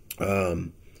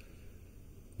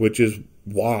 Which is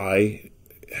why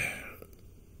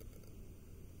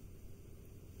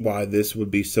this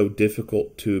would be so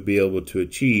difficult to be able to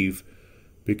achieve,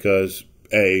 because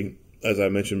as I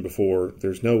mentioned before,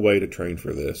 there's no way to train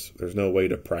for this. There's no way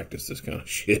to practice this kind of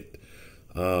shit.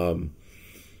 And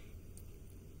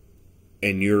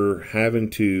you're having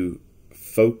to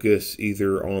focus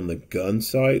either on the gun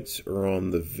sights or on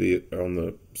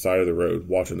the side of the road,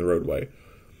 watching the roadway.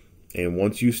 And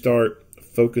once you start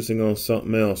focusing on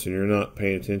something else and you're not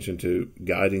paying attention to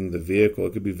guiding the vehicle,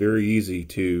 it could be very easy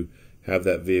to have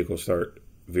that vehicle start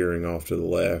veering off to the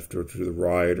left or to the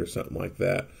right or something like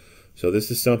that. So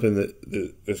this is something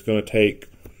that's going to take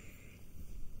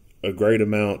a great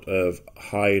amount of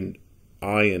eye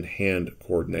and hand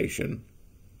coordination.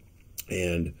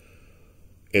 And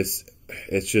it's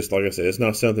just, like I said, it's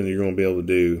not something you're going to be able to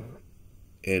do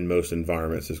in most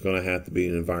environments. It's going to have to be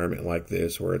an environment like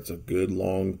this where it's a good,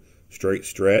 long, straight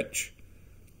stretch.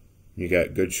 You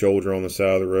got good shoulder on the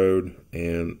side of the road,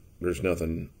 and there's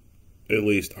nothing, at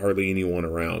least hardly anyone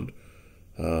around.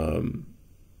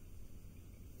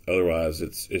 Otherwise,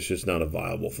 it's just not a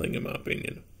viable thing, in my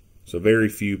opinion. So very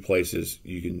few places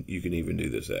you can even do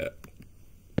this at.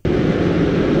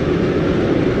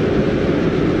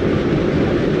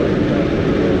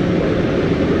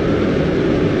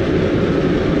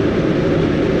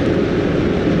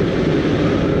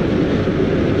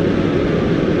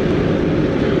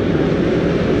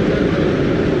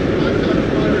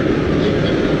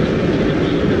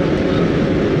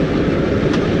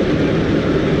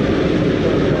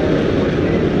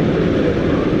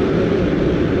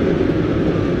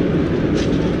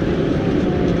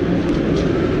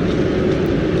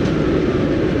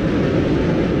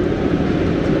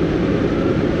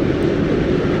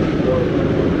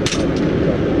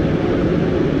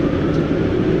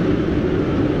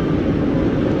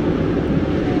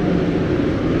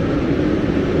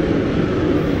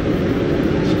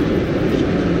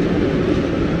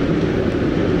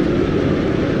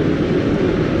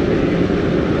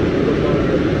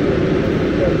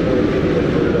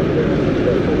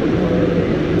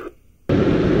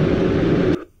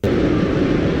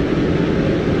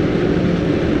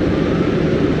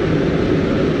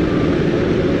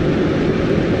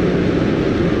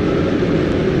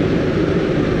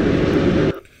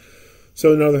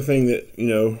 So another thing that, you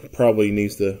know, probably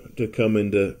needs to come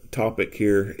into topic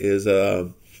here is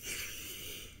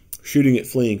shooting at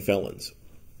fleeing felons.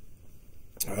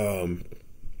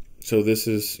 So this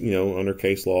is, you know, under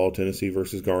case law, Tennessee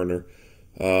versus Garner.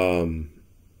 When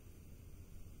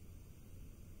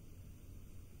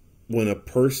a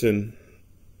person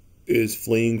is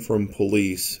fleeing from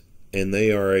police and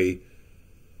they are a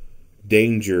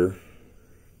danger,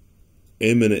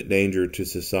 imminent danger to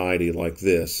society like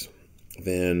this,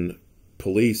 then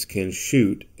police can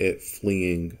shoot at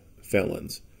fleeing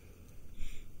felons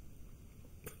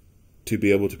to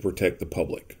be able to protect the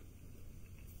public.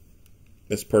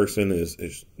 This person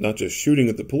is not just shooting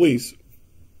at the police,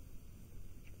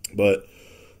 but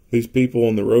these people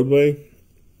on the roadway,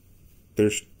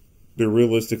 they're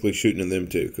realistically shooting at them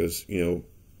too, because, you know,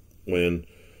 when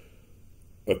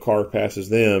a car passes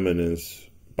them and is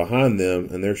behind them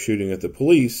and they're shooting at the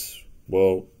police,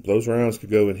 well, those rounds could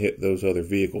go and hit those other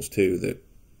vehicles too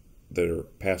that are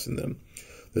passing them.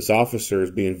 This officer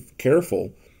is being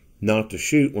careful not to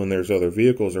shoot when there's other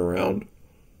vehicles around.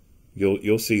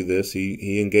 You'll see this.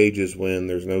 He engages when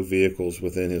there's no vehicles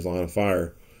within his line of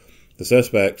fire. The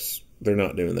suspects, they're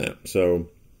not doing that. So,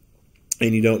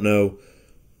 and you don't know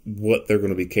what they're going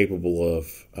to be capable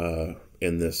of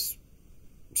in this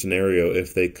scenario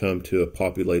if they come to a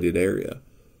populated area.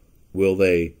 Will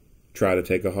they try to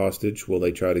take a hostage? Will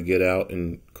they try to get out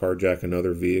and carjack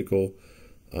another vehicle?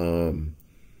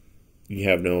 You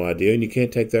have no idea, and you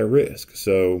can't take that risk.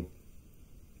 So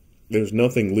there's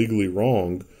nothing legally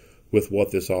wrong with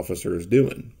what this officer is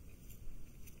doing.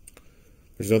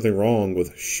 There's nothing wrong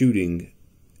with shooting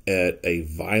at a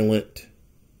violent,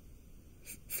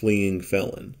 fleeing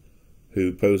felon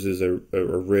who poses a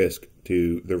risk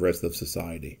to the rest of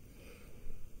society.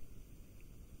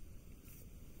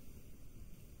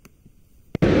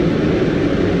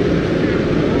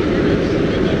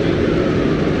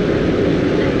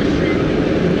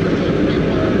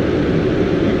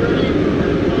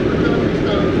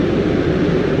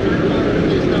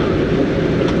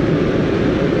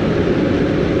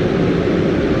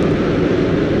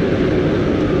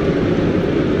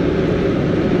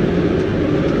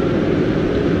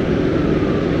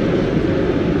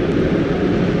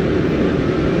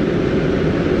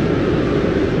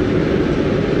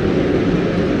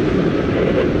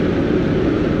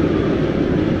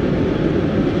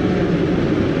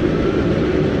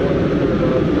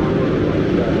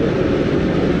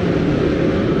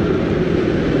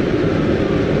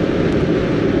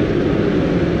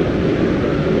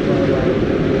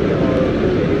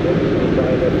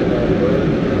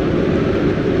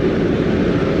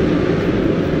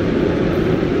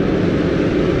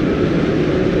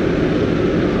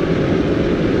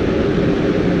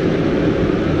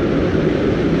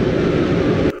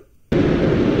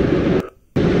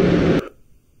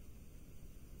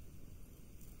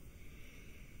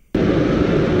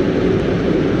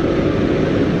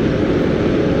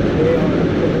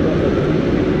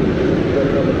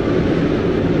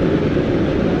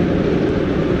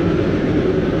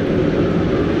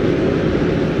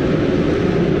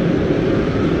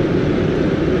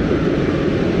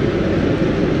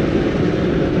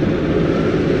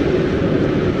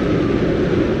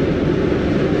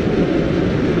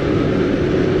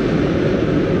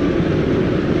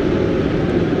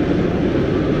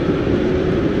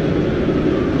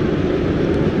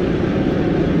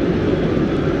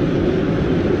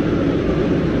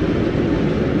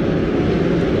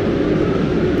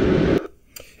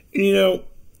 You know,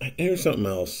 here's something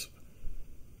else.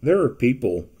 There are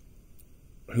people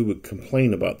who would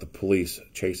complain about the police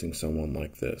chasing someone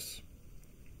like this.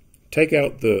 Take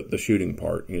out the shooting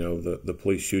part, the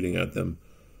police shooting at them,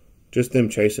 just them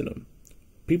chasing them.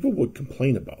 People would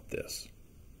complain about this.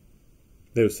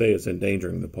 They would say it's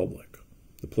endangering the public.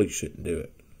 The police shouldn't do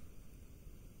it.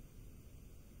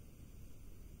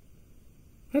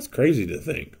 That's crazy to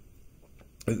think.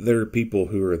 There are people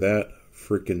who are that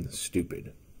freaking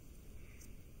stupid.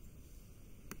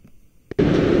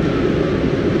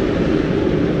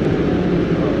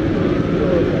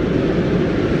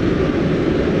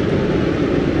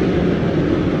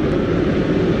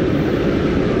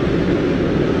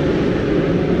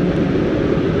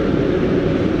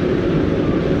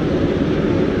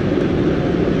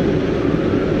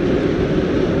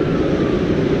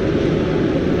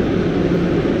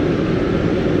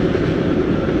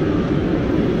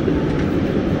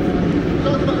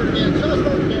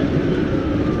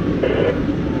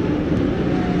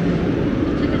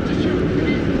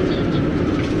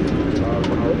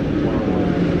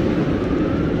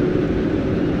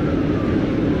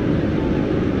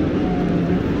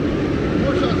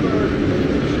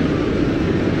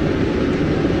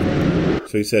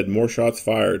 So he said, more shots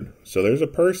fired. So there's a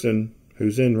person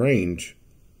who's in range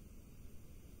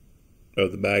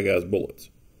of the bad guy's bullets.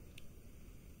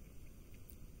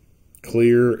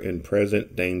 Clear and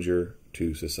present danger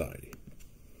to society.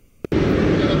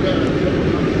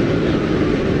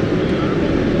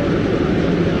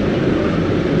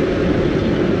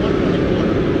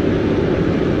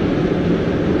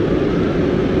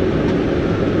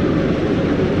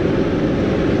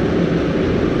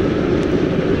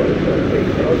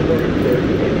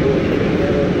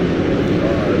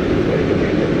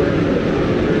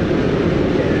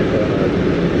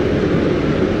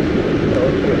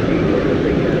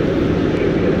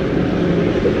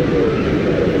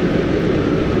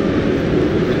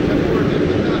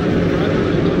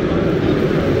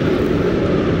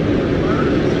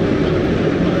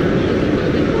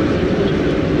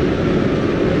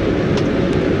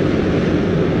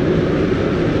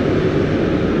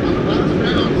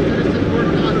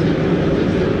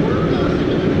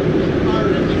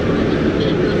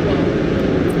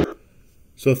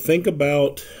 So think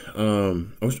about,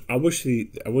 I wish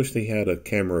they had a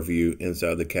camera view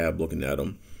inside the cab looking at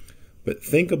them. But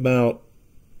think about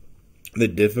the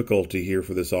difficulty here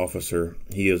for this officer.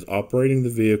 He is operating the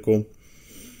vehicle.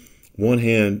 One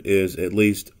hand is at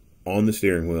least on the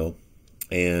steering wheel,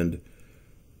 and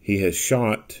he has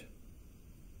shot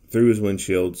through his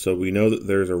windshield, so we know that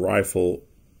there's a rifle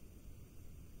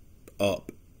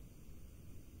up.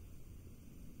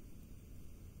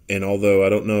 And although I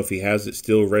don't know if he has it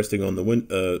still resting on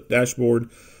the dashboard,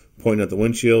 pointing at the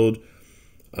windshield,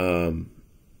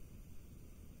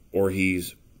 or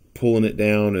he's pulling it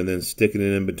down and then sticking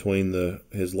it in between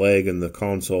his leg and the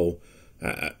console,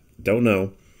 I don't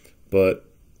know. But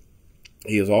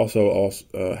he is also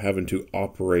having to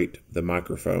operate the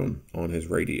microphone on his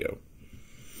radio.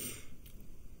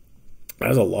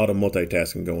 There's a lot of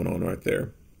multitasking going on right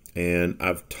there. And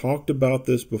I've talked about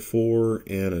this before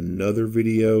in another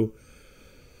video.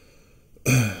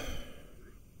 I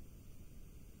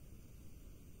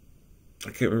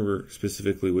can't remember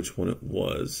specifically which one it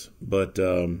was, but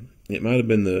it might have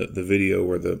been the video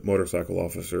where the motorcycle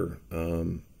officer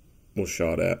was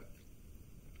shot at.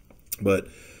 But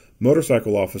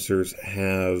motorcycle officers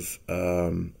have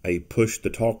a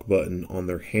push-to-talk button on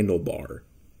their handlebar,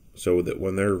 so that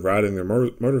when they're riding their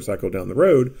motorcycle down the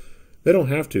road, they don't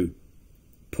have to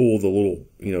pull the little,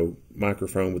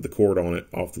 microphone with the cord on it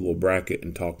off the little bracket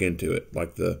and talk into it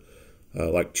like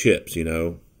Chips,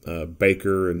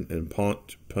 Baker and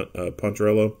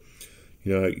Poncherello.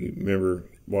 You remember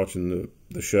watching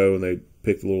the show and they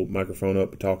pick the little microphone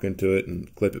up and talk into it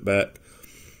and clip it back.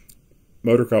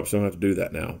 Motor cops don't have to do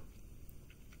that now.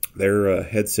 Their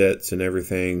headsets and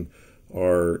everything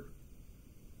are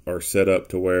set up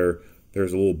to where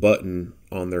there's a little button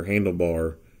on their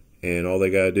handlebar, and all they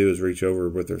got to do is reach over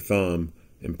with their thumb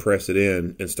and press it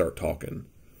in and start talking.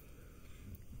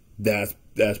 That's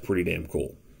pretty damn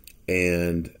cool.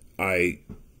 And I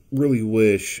really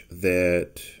wish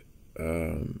that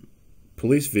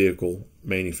police vehicle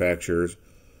manufacturers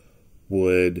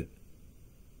would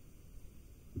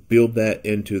build that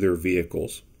into their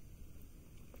vehicles,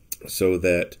 so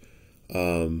that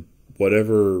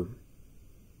whatever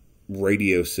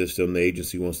radio system the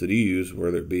agency wants to use,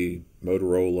 whether it be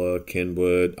Motorola,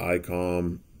 Kenwood,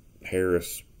 ICOM,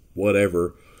 Harris,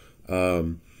 whatever,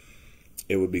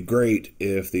 it would be great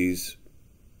if these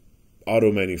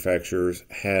auto manufacturers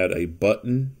had a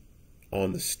button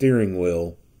on the steering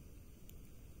wheel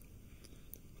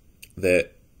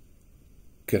that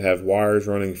could have wires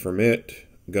running from it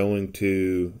going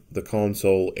to the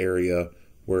console area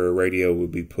where a radio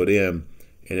would be put in,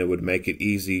 and it would make it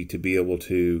easy to be able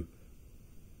to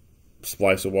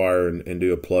splice a wire and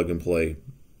do a plug and play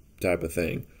type of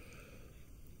thing.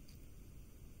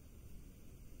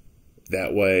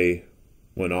 That way,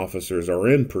 when officers are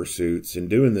in pursuits and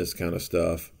doing this kind of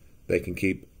stuff, they can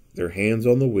keep their hands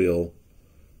on the wheel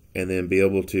and then be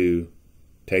able to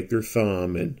take their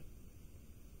thumb and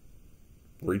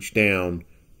reach down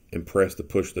and press the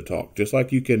push to talk. Just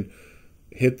like you can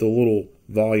hit the little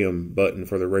volume button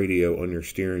for the radio on your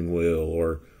steering wheel,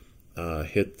 or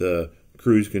hit the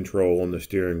cruise control on the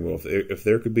steering wheel. If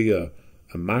there could be a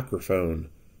microphone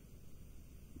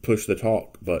push the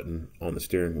talk button on the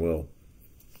steering wheel,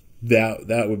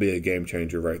 that would be a game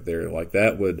changer right there. Like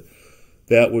that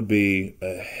would be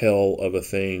a hell of a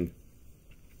thing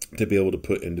to be able to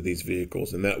put into these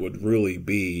vehicles, and that would really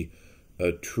be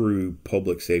a true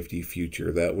public safety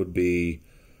future. That would be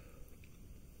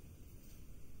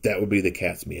the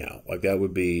cat's meow. Like that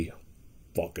would be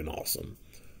fucking awesome.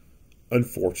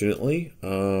 Unfortunately,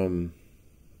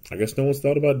 I guess no one's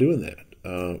thought about doing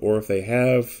that. Or if they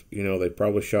have, they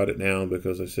probably shot it down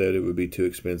because they said it would be too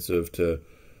expensive to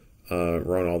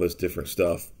run all this different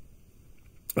stuff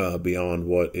beyond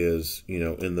what is,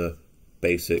 in the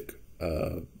basic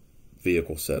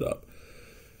vehicle setup.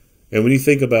 And when you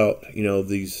think about,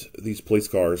 these police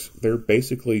cars, they're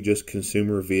basically just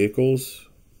consumer vehicles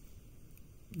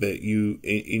that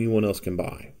anyone else can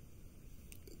buy.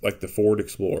 Like the Ford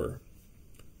Explorer.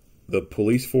 The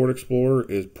police Ford Explorer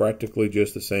is practically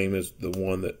just the same as the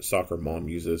one that soccer mom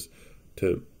uses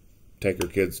to take her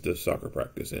kids to soccer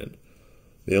practice in.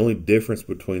 The only difference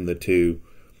between the two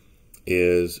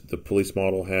is the police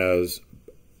model has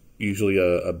usually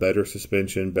a better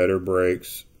suspension, better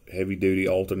brakes, heavy-duty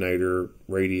alternator,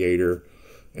 radiator,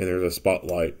 and there's a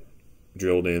spotlight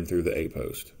drilled in through the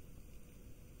A-post.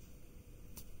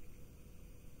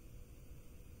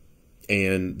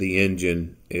 And the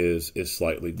engine is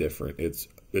slightly different. It's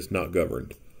not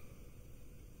governed.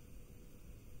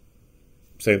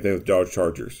 Same thing with Dodge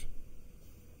Chargers.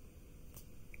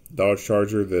 Dodge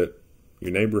Charger that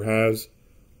your neighbor has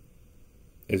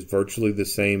is virtually the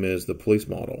same as the police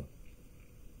model,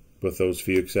 with those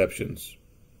few exceptions.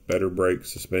 Better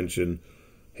brakes, suspension,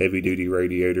 heavy-duty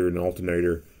radiator and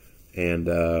alternator, and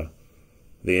the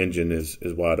engine is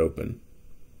wide open.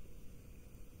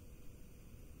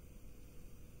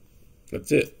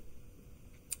 That's it.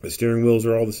 The steering wheels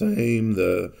are all the same.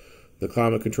 The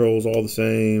climate control is all the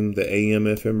same. The AM,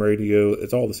 FM radio,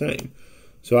 it's all the same.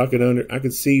 So I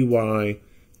could see why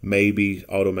maybe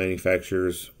auto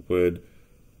manufacturers would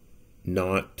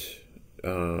not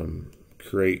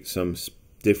create some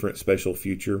different special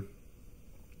feature,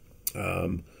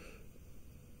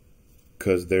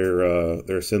 because their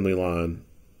assembly line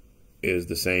is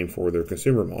the same for their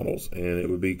consumer models, and it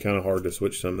would be kind of hard to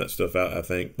switch some of that stuff out, I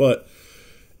think. But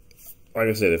like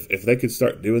I said, if they could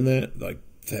start doing that, like,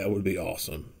 that would be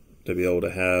awesome, to be able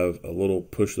to have a little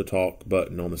push the talk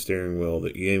button on the steering wheel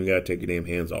that you ain't even got to take your damn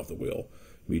hands off the wheel.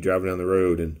 You be driving down the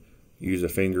road and use a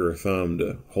finger or thumb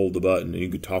to hold the button, and you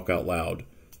could talk out loud,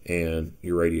 and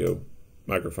your radio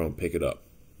microphone pick it up.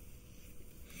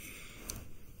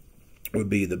 It would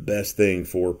be the best thing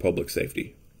for public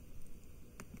safety.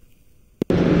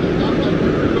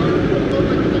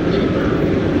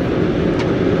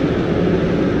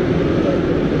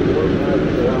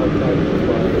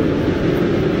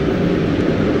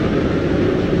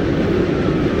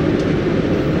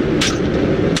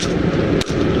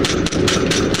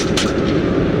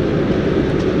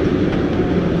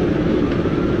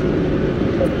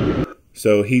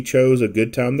 So he chose a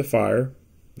good time to fire.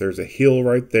 There's a hill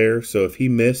right there, so if he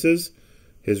misses,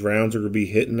 his rounds are going to be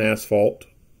hitting asphalt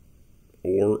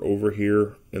or over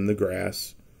here in the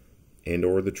grass and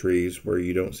or the trees where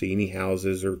you don't see any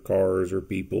houses or cars or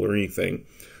people or anything.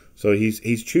 So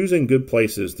he's choosing good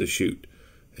places to shoot.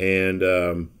 And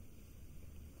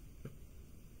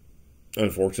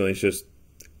unfortunately, it's just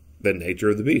the nature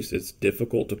of the beast. It's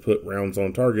difficult to put rounds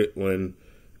on target when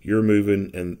you're moving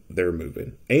and they're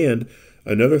moving. And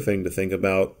another thing to think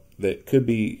about that could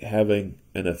be having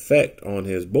an effect on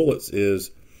his bullets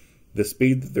is the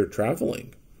speed that they're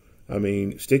traveling. I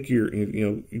mean,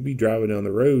 you'd be driving down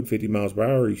the road 50 miles per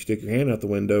hour, you stick your hand out the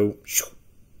window,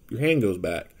 your hand goes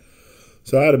back.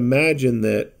 So I'd imagine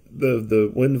that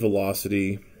the wind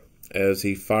velocity as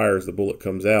he fires, the bullet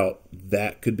comes out,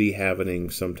 that could be having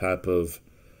some type of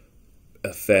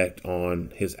effect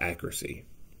on his accuracy.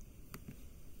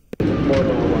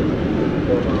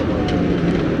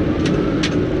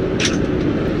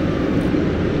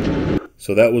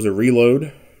 So that was a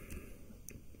reload.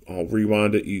 I'll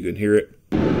rewind it. You can hear it.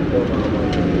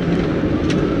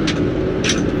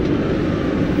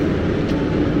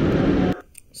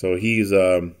 So he's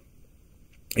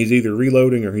either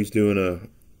reloading or he's doing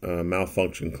a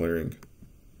malfunction clearing.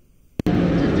 More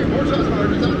shots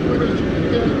fired. It's out the window. Shooting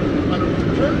again.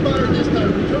 Return fire this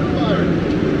time. Return fire.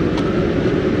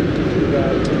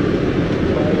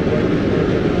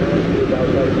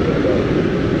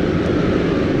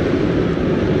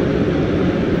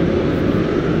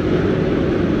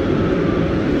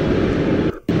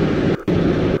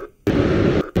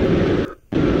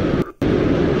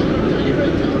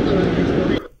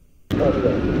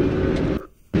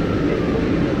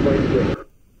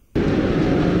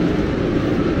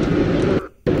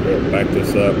 Back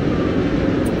this up.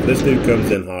 This dude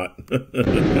comes in hot.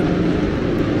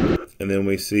 And then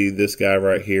we see this guy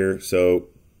right here. So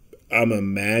I'm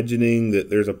imagining that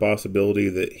there's a possibility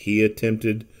that he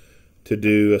attempted to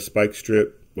do a spike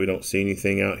strip. We don't see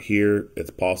anything out here. It's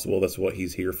possible that's what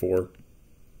he's here for.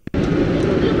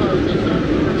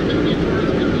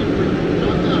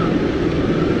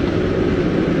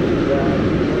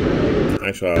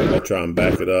 Actually, I'll try and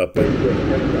back it up.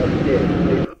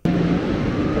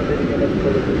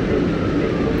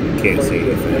 Can't see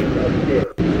anything.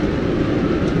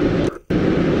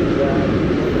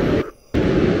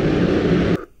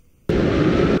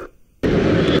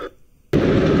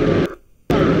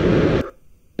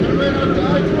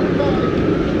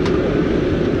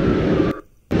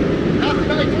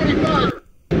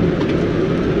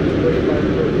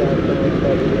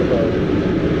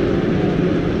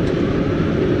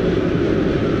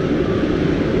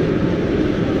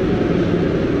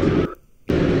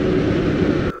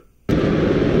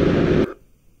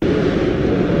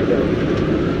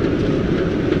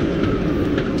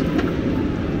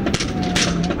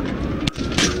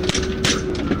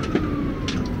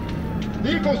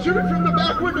 Shooting from the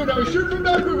back window now. He's shooting from the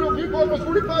back window. Vehicle almost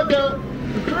 45 down.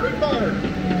 Returning fire.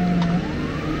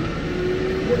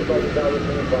 45 down,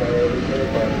 returning fire.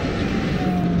 Returning fire.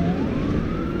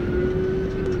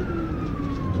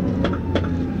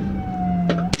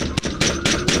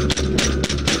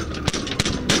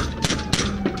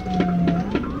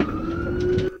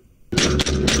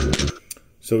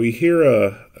 So we hear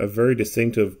a very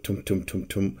distinctive tum tum tum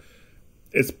tum,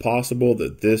 It's possible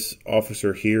that this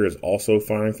officer here is also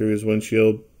firing through his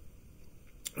windshield,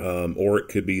 or it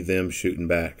could be them shooting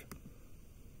back.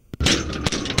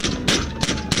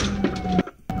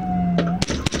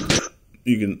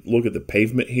 You can look at the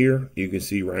pavement here. You can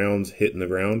see rounds hitting the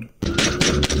ground.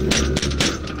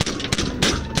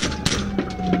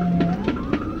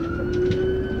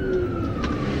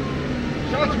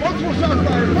 Multiple shots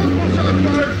fired, multiple shots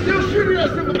fired, still shooting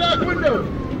us in the back window.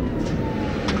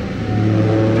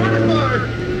 Turning fired.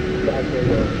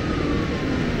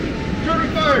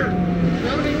 Turning fired.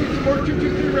 Now we need some more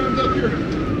 223 rounds up here.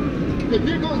 Okay,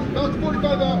 vehicles about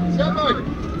 45 out. Stand by.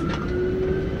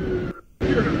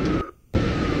 Here.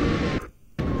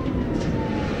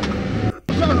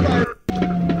 Shots fired.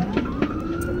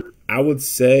 I would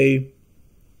say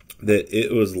that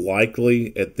it was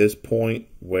likely at this point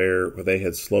where they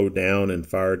had slowed down and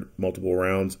fired multiple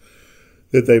rounds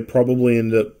that they probably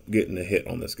ended up getting a hit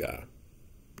on this guy.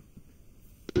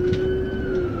 Multiple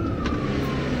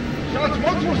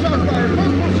shots fired,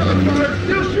 multiple shots fired,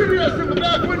 still shooting us in the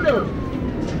back window.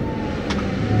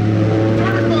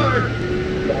 Turning fired.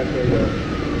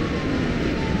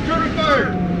 Turning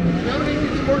fired. Now we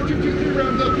need some more 223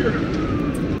 rounds up here.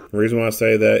 The reason why I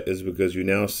say that is because you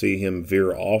now see him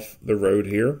veer off the road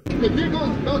here. Okay,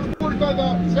 vehicles about 45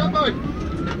 out. Stand by.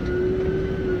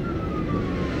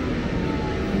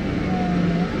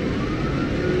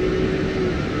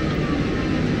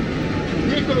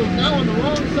 Vehicles now on the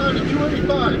wrong side of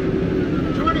 285.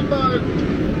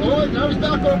 285. Oh, now he's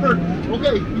back over.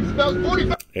 Okay, he's about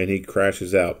 45. And he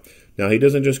crashes out. Now, he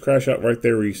doesn't just crash out right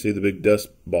there where you see the big dust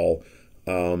ball.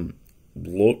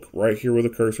 Look right here where the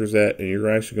cursor's at, and you're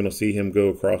actually going to see him go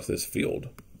across this field.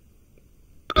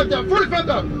 45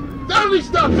 down. Downly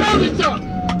stop. Downly stop.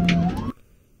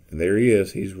 And there he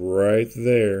is. He's right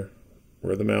there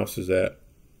where the mouse is at,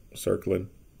 circling.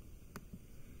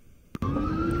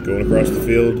 Going across the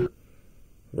field.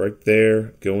 Right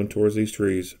there, going towards these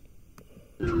trees.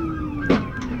 And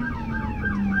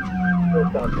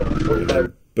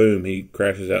then, boom, he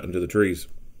crashes out into the trees.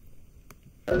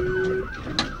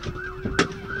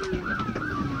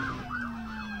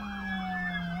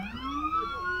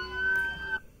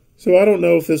 So I don't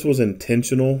know if this was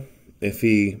intentional, if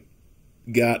he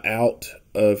got out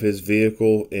of his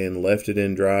vehicle and left it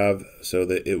in drive so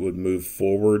that it would move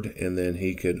forward and then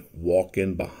he could walk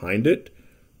in behind it,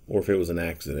 or if it was an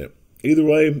accident. Either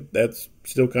way, that's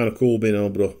still kind of cool being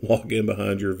able to walk in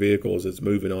behind your vehicle as it's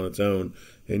moving on its own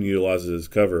and utilize it as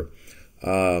cover.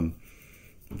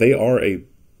 They are a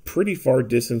pretty far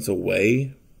distance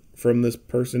away from this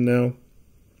person now.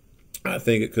 I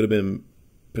think it could have been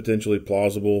potentially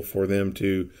plausible for them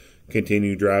to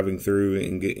continue driving through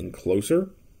and getting closer.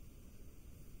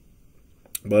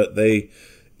 But they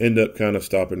end up kind of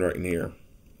stopping right in here.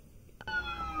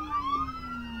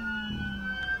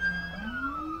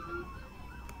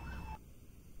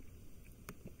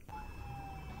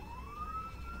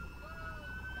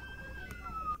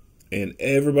 And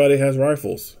everybody has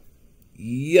rifles.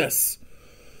 Yes.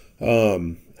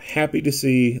 Happy to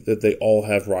see that they all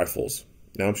have rifles.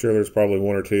 Now, I'm sure there's probably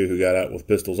one or two who got out with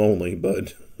pistols only,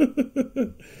 but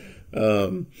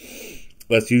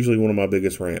that's usually one of my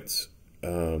biggest rants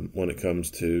when it comes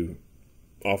to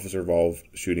officer-involved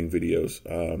shooting videos.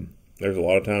 There's a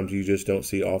lot of times you just don't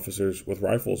see officers with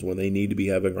rifles when they need to be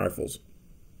having rifles.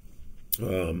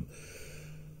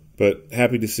 But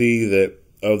happy to see that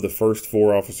of the first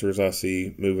 4 officers I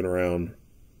see moving around,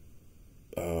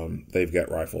 they've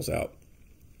got rifles out.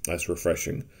 That's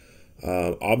refreshing.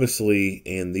 Obviously,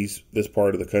 in this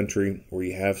part of the country where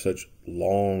you have such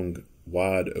long,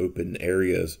 wide open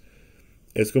areas,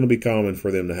 it's going to be common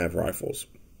for them to have rifles.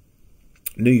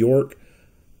 New York,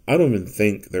 I don't even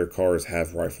think their cars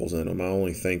have rifles in them. I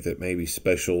only think that maybe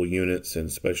special units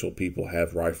and special people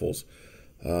have rifles.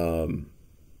 I'm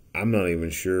not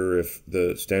even sure if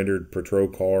the standard patrol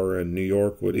car in New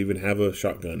York would even have a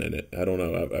shotgun in it. I don't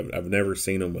know. I've never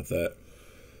seen them with that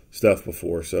stuff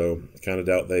before, so kind of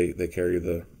doubt they carry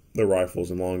the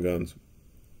rifles and long guns.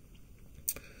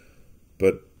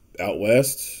 But out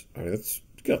west, I mean, it's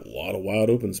got a lot of wide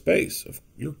open space. If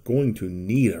you're going to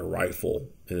need a rifle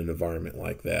in an environment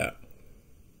like that.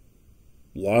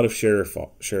 A lot of sheriff's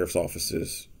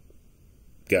offices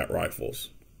got rifles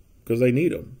because they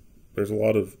need them. There's a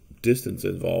lot of distance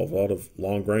involved, a lot of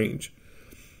long range.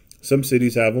 Some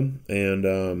cities have them,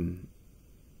 and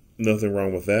nothing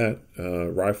wrong with that.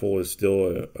 Rifle is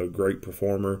still a great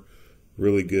performer,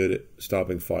 really good at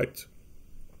stopping fights.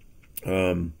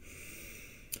 So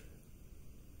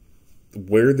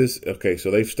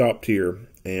they've stopped here,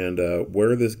 and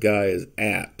where this guy is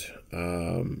at,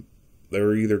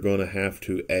 they're either going to have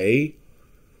to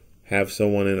have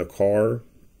someone in a car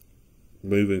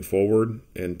moving forward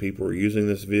and people are using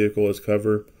this vehicle as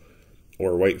cover,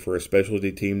 or wait for a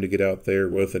specialty team to get out there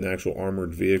with an actual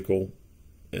armored vehicle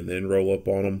and then roll up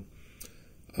on them,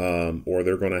 or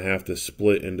they're going to have to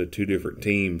split into two different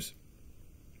teams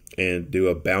and do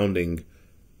a bounding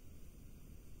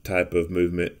type of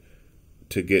movement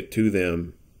to get to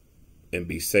them and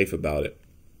be safe about it.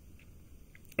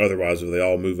 Otherwise, if they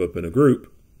all move up in a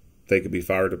group, they could be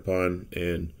fired upon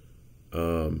and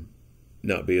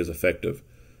not be as effective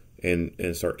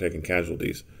and start taking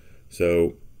casualties.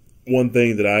 So one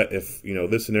thing that if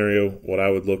this scenario, what I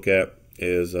would look at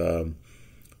is a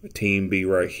team be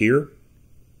right here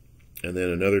and then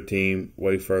another team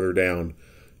way further down,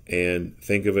 and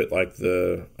think of it like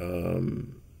the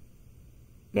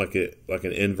like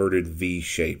an inverted V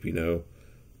shape,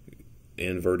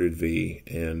 inverted V,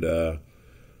 and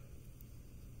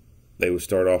they would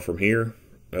start off from here,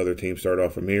 other teams start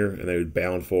off from here, and they would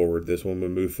bound forward. This one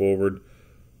would move forward,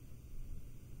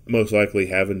 most likely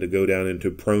having to go down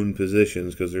into prone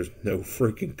positions because there's no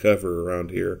freaking cover around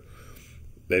here.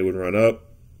 They would run up,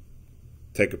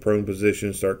 take a prone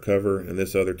position, start cover, and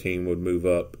this other team would move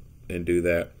up and do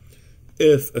that.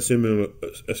 If,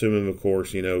 assuming of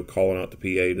course, calling out the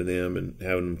PA to them and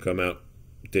having them come out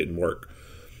didn't work.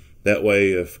 That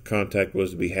way, if contact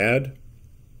was to be had,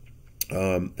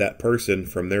 that person,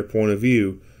 from their point of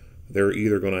view, they're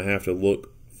either going to have to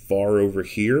look far over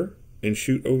here and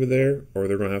shoot over there, or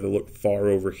they're going to have to look far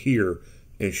over here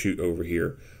and shoot over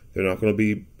here. They're not going to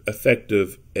be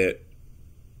effective at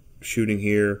shooting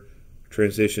here,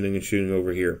 transitioning and shooting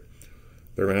over here.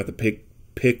 They're going to have to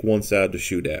pick one side to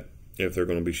shoot at if they're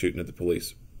going to be shooting at the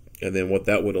police. And then what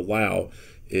that would allow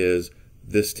is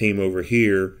this team over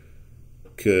here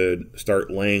could start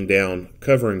laying down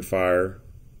covering fire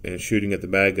and shooting at the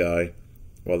bad guy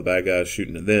while the bad guy is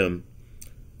shooting at them.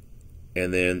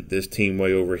 And then this team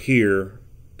way over here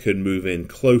could move in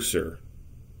closer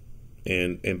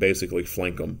and basically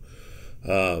flank them.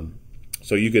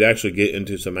 So you could actually get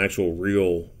into some actual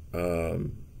real,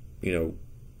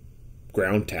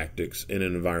 ground tactics in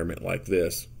an environment like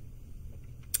this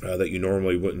that you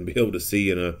normally wouldn't be able to see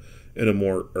in a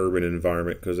more urban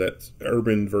environment, because that's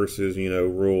urban versus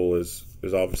rural is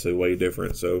obviously way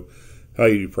different. So how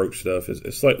you approach stuff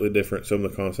is slightly different. Some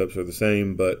of the concepts are the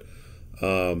same, but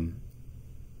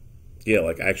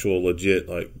like actual legit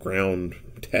like ground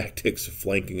tactics,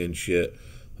 flanking and shit,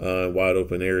 wide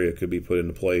open area could be put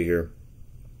into play here.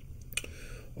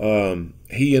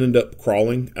 He ended up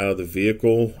crawling out of the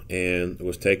vehicle and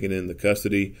was taken into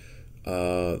custody.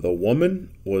 The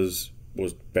woman was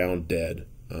found dead.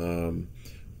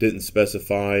 Didn't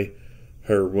specify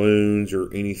her wounds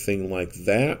or anything like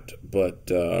that,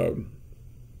 but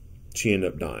she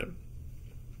ended up dying.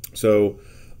 So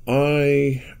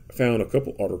I found a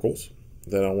couple articles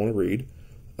that I want to read.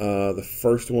 The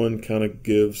first one kind of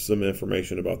gives some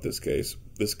information about this case.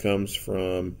 This comes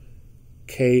from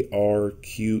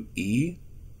KRQE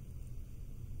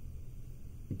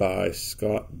by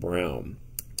Scott Brown,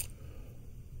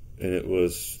 and it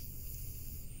was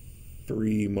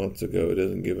 3 months ago. It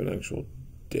doesn't give an actual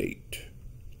date.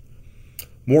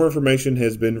 More information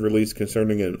has been released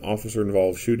concerning an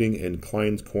officer-involved shooting in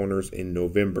Clines Corners in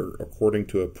November. According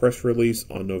to a press release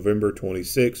on November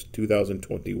 26,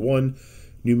 2021,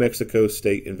 New Mexico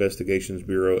State Investigations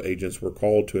Bureau agents were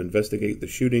called to investigate the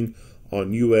shooting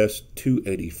on US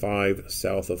 285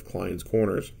 south of Clines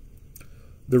Corners.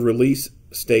 The release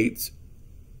states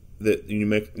that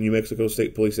New Mexico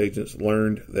State Police agents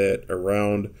learned that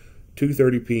around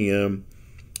 2:30 p.m.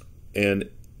 and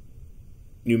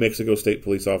New Mexico State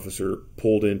Police officer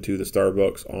pulled into the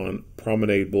Starbucks on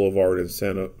Promenade Boulevard in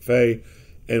Santa Fe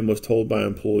and was told by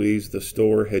employees the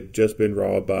store had just been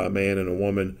robbed by a man and a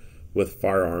woman with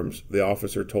firearms. The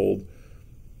officer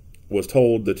was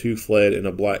told the two fled in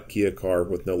a black Kia car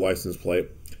with no license plate.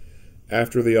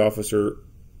 After the officer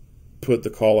put the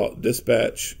call out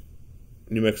dispatch,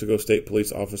 New Mexico State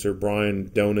Police Officer Brian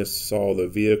Donis saw the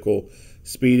vehicle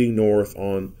speeding north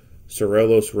on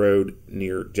Cerrillos Road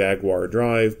near Jaguar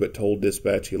Drive, but told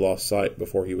dispatch he lost sight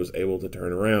before he was able to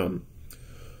turn around.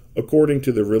 According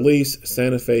to the release,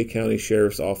 Santa Fe County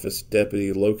Sheriff's Office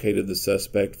deputy located the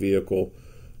suspect vehicle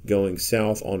going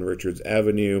south on Richards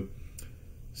Avenue.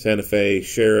 Santa Fe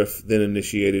Sheriff then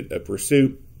initiated a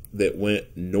pursuit that went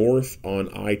north on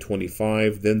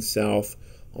I-25, then south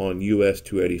on US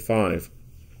 285.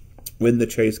 When the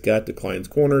chase got to Clines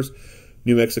Corners,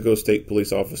 New Mexico State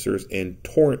Police officers and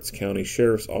Torrance County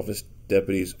Sheriff's Office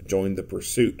deputies joined the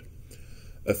pursuit.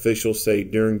 Officials say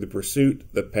during the pursuit,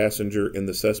 the passenger in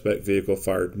the suspect vehicle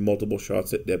fired multiple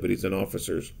shots at deputies and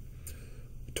officers.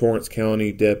 Torrance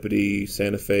County deputy,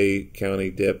 Santa Fe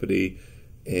County deputy,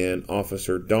 and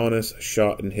Officer Donis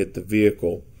shot and hit the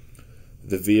vehicle.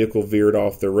 The vehicle veered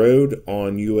off the road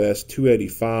on US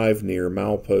 285 near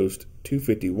milepost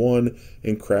 251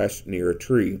 and crashed near a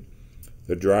tree.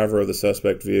 The driver of the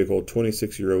suspect vehicle,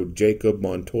 26-year-old Jacob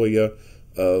Montoya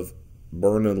of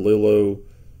Bernalillo,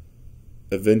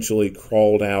 eventually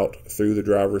crawled out through the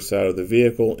driver's side of the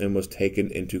vehicle and was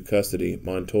taken into custody.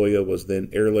 Montoya was then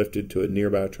airlifted to a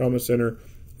nearby trauma center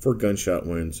for gunshot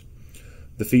wounds.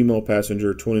 The female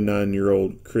passenger,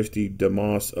 29-year-old Christy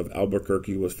Dimas of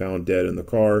Albuquerque, was found dead in the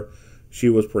car. She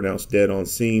was pronounced dead on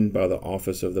scene by the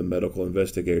Office of the Medical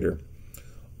Investigator.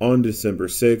 On December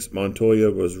 6,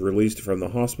 Montoya was released from the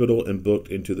hospital and booked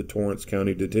into the Torrance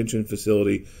County Detention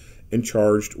Facility and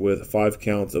charged with 5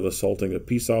 counts of assaulting a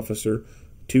peace officer,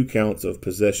 2 counts of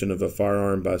possession of a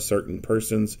firearm by certain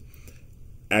persons,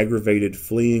 aggravated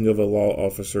fleeing of a law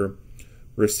officer,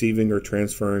 receiving or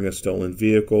transferring a stolen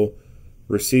vehicle,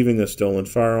 receiving a stolen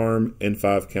firearm, and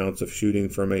 5 counts of shooting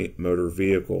from a motor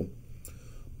vehicle.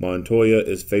 Montoya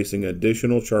is facing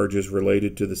additional charges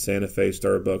related to the Santa Fe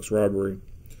Starbucks robbery.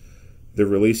 The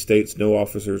release states no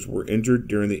officers were injured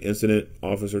during the incident.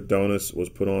 Officer Donis was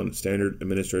put on standard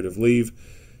administrative leave.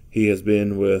 He has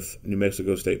been with New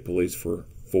Mexico State Police for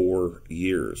 4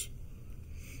 years.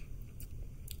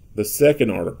 The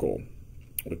second article,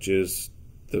 which is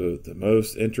the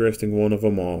most interesting one of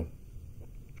them all,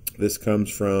 this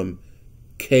comes from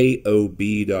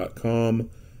KOB.com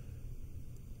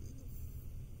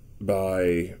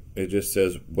by, it just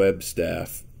says web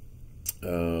staff.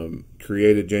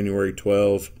 Created January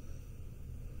 12.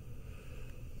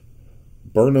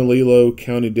 Bernalillo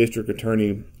County District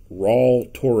Attorney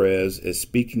Raul Torres is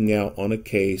speaking out on a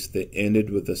case that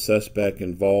ended with the suspect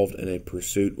involved in a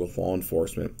pursuit with law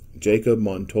enforcement. Jacob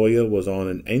Montoya was on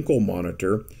an ankle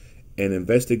monitor, and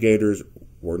investigators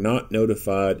were not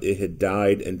notified it had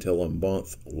died until a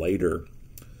month later.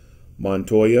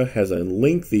 Montoya has a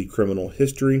lengthy criminal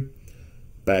history.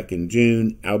 Back in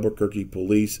June, Albuquerque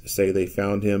police say they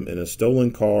found him in a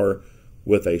stolen car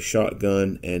with a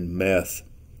shotgun and meth.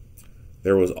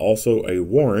 There was also a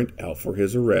warrant out for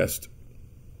his arrest.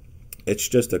 It's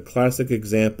just a classic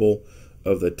example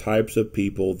of the types of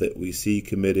people that we see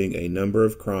committing a number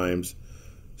of crimes,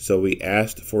 so we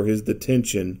asked for his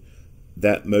detention.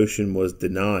 That motion was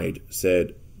denied,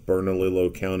 said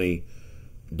Bernalillo County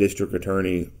District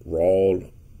Attorney Raul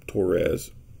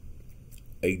Torres.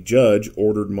 A judge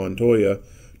ordered Montoya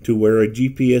to wear a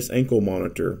GPS ankle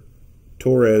monitor.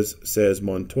 Torres says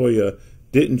Montoya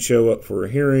didn't show up for a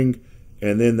hearing,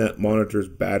 and then that monitor's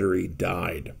battery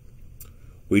died.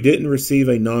 We didn't receive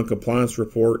a non-compliance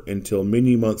report until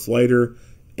many months later,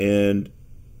 and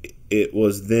it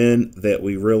was then that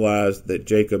we realized that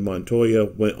Jacob Montoya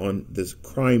went on this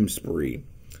crime spree,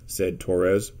 said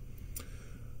Torres.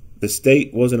 The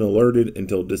state wasn't alerted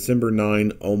until December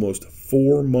 9, almost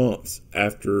 4 months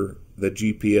after the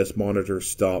GPS monitor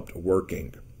stopped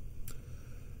working.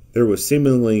 There was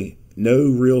seemingly no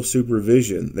real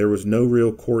supervision. There was no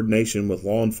real coordination with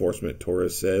law enforcement,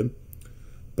 Torres said.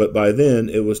 But by then,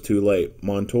 it was too late.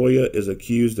 Montoya is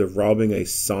accused of robbing a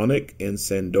Sonic in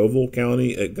Sandoval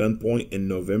County at gunpoint in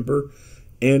November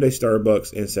and a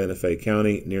Starbucks in Santa Fe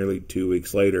County nearly 2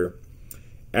 weeks later.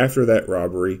 After that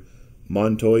robbery,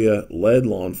 Montoya led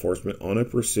law enforcement on a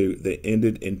pursuit that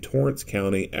ended in Torrance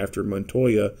County after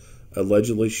Montoya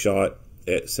allegedly shot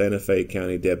at Santa Fe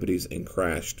County deputies and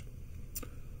crashed.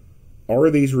 Are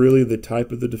these really the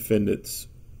type of the defendants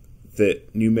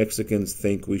that New Mexicans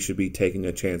think we should be taking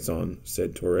a chance on,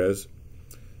 said Torres.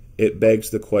 It begs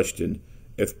the question,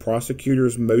 if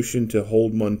prosecutors' motion to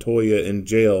hold Montoya in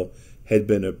jail had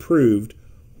been approved,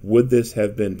 would this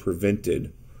have been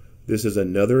prevented? This is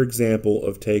another example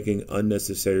of taking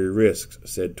unnecessary risks,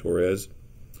 said Torres.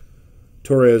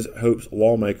 Torres hopes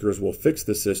lawmakers will fix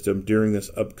the system during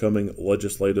this upcoming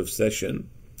legislative session.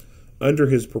 Under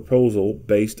his proposal,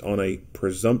 based on a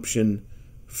presumption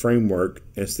framework,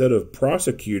 instead of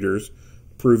prosecutors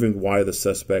proving why the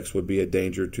suspects would be a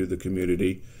danger to the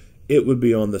community, it would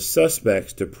be on the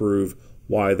suspects to prove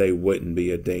why they wouldn't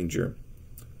be a danger.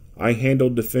 I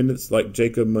handled defendants like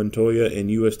Jacob Montoya in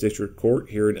U.S. District Court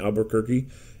here in Albuquerque,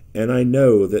 and I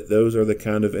know that those are the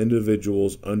kind of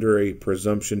individuals under a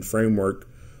presumption framework.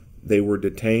 They were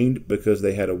detained because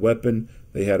they had a weapon,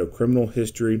 they had a criminal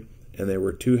history, and they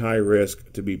were too high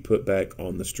risk to be put back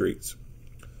on the streets.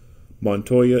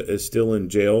 Montoya is still in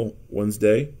jail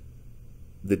Wednesday.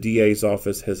 The DA's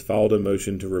office has filed a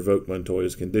motion to revoke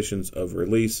Montoya's conditions of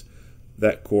release.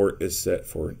 That court is set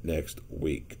for next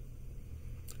week.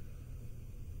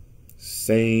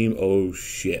 Same old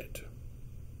shit.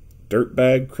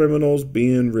 Dirtbag criminals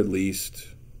being released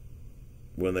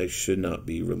when they should not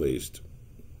be released.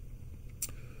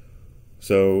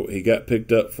 So he got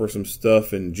picked up for some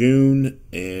stuff in June,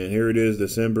 and here it is,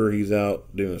 December, he's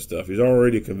out doing stuff. He's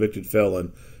already a convicted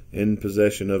felon in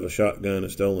possession of a shotgun, a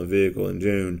stolen vehicle in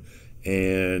June,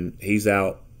 and he's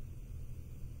out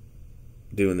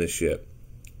doing this shit.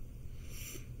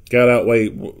 Got out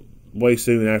way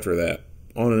soon after that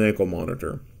on an ankle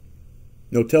monitor.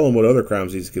 No telling what other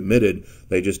crimes he's committed.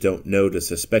 They just don't know to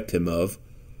suspect him of.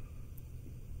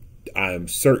 I am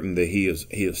certain that he has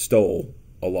stole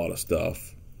a lot of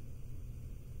stuff,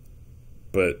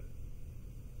 but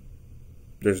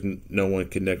there's no one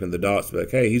connecting the dots.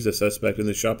 Like, hey, he's a suspect in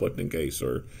this shoplifting case,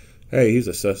 or hey, he's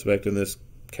a suspect in this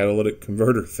catalytic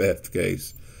converter theft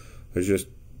case. There's just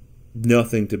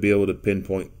nothing to be able to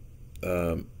pinpoint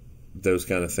those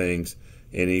kind of things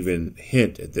and even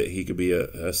hint that he could be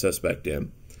a suspect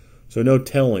in. So no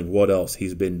telling what else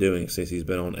he's been doing since he's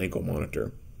been on ankle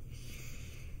monitor.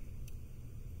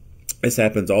 This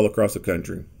happens all across the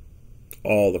country.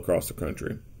 All across the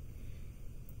country.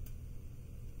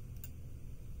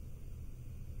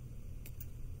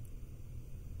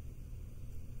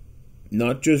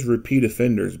 Not just repeat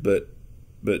offenders, but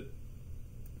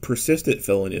persistent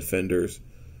felony offenders,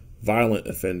 violent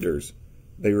offenders.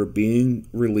 They were being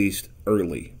released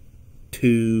early.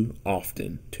 Too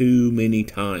often. Too many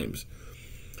times.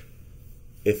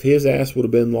 If his ass would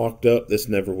have been locked up, this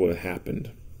never would have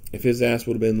happened. If his ass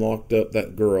would have been locked up,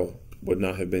 that girl would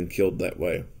not have been killed that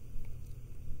way.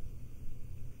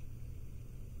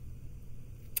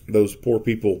 Those poor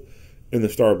people in the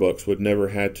Starbucks would never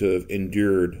had to have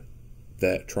endured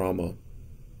that trauma.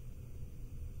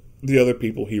 The other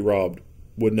people he robbed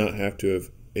would not have to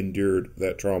have endured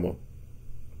that trauma.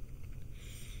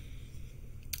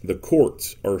 The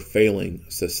courts are failing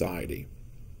society.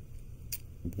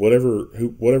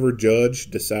 Whatever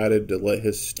judge decided to let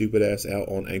his stupid ass out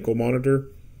on ankle monitor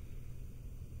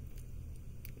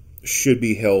should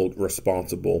be held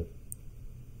responsible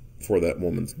for that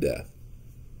woman's death.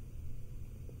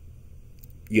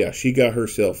 Yeah, she got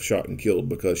herself shot and killed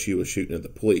because she was shooting at the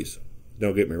police.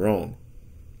 Don't get me wrong.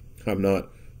 I'm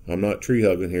not tree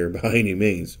hugging here by any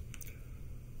means.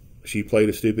 She played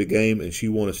a stupid game and she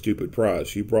won a stupid prize.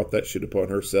 She brought that shit upon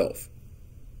herself.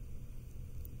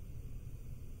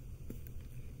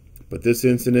 But this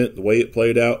incident, the way it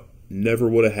played out, never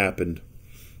would have happened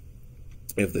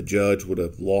if the judge would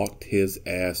have locked his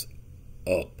ass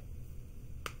up.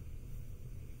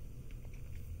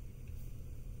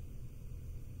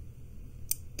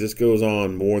 This goes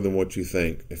on more than what you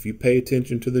think. If you pay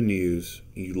attention to the news,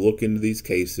 you look into these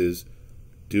cases,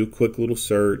 do a quick little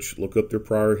search, look up their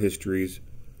prior histories,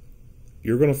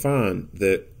 you're going to find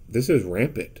that this is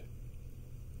rampant.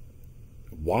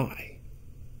 Why?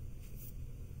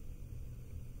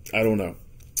 I don't know.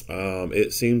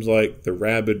 It seems like the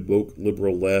rabid woke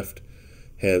liberal left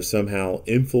have somehow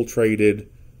infiltrated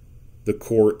the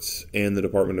courts and the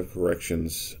Department of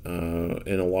Corrections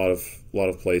in a lot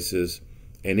of places,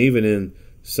 and even in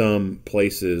some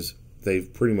places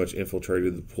they've pretty much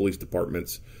infiltrated the police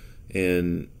departments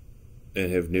and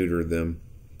have neutered them.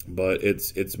 But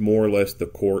it's more or less the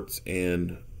courts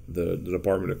and the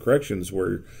Department of Corrections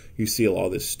where you see a lot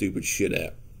of this stupid shit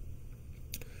at.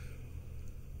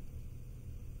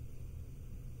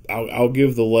 I'll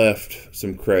give the left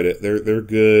some credit. They're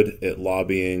good at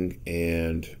lobbying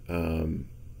and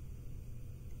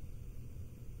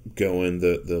going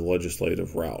the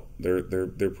legislative route.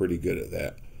 They're pretty good at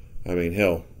that. I mean,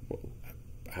 hell,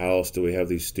 how else do we have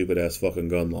these stupid ass fucking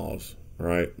gun laws,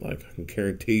 right? Like, I can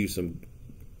guarantee you some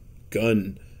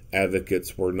gun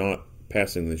advocates were not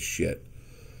passing this shit.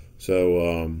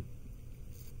 So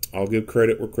I'll give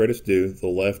credit where credit's due. The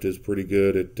left is pretty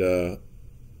good at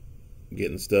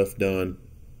getting stuff done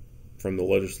from the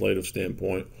legislative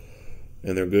standpoint,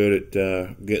 and they're good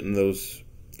at getting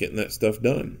that stuff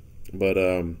done. But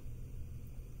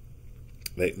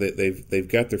they've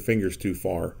got their fingers too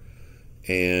far,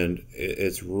 and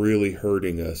it's really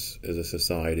hurting us as a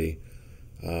society.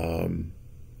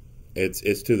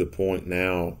 It's to the point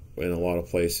now in a lot of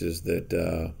places that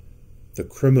the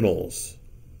criminals,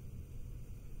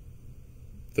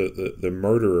 the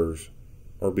murderers,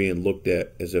 are being looked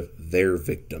at as if they're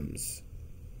victims.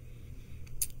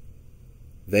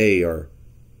 They are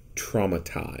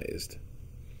traumatized.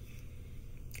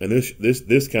 And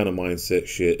this kind of mindset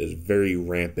shit is very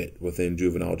rampant within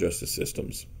juvenile justice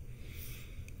systems.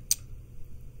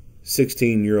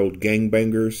 16-year-old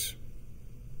gangbangers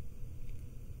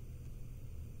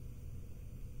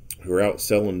who are out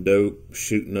selling dope,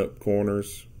 shooting up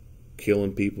corners,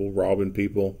 killing people, robbing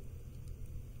people,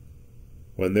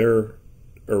 when they're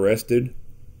arrested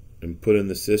and put in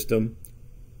the system,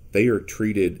 they are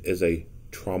treated as a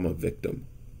trauma victim.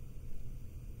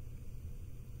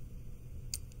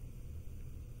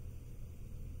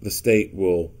 The state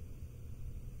will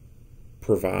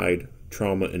provide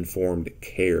trauma-informed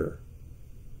care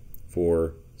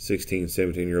for 16,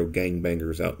 17-year-old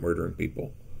gangbangers out murdering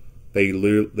people. They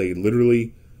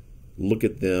literally look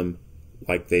at them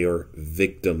like they are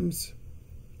victims.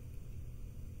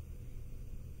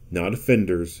 Not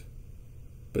offenders,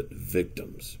 but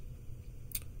victims.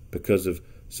 Because of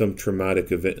some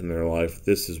traumatic event in their life,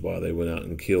 this is why they went out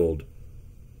and killed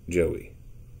Joey.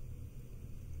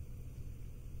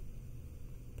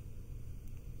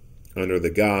 Under the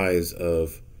guise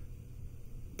of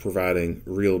providing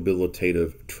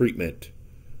rehabilitative treatment,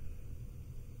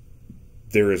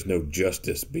 there is no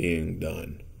justice being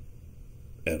done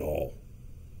at all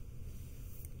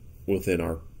within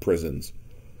our prisons.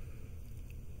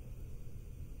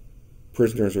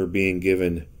 Prisoners are being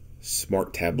given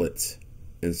smart tablets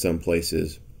in some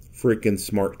places. Freaking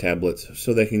smart tablets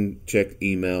so they can check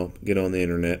email, get on the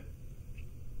internet.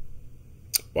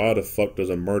 Why the fuck does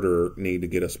a murderer need to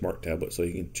get a smart tablet so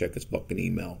he can check his fucking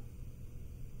email?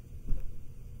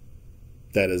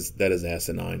 That is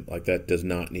asinine. Like, that does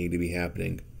not need to be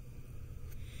happening.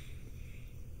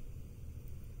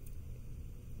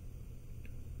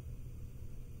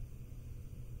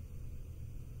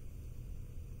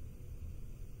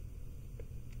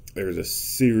 There's a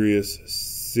serious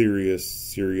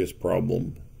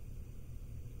problem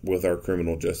with our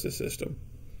criminal justice system.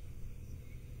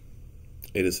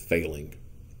 It is failing.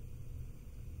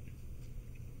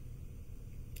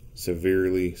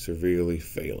 Severely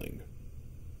failing.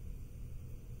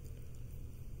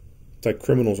 It's like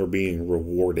criminals are being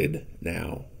rewarded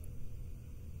now.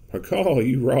 Like, oh,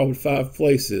 you robbed 5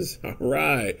 places. All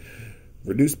right.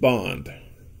 Reduced bond.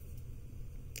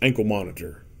 Ankle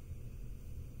monitor.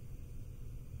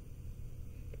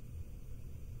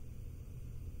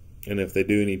 And if they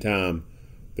do any time,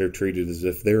 they're treated as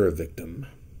if they're a victim.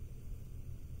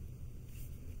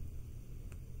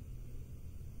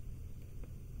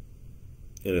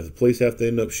 And if the police have to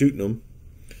end up shooting them,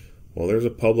 well, there's a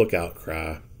public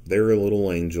outcry. They're a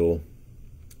little angel.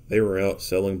 They were out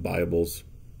selling Bibles.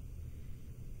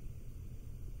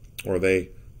 Or they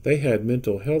had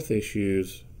mental health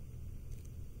issues.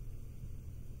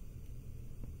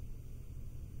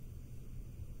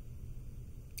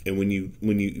 And when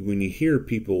you hear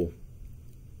people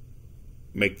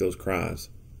make those cries,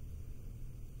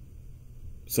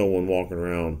 someone walking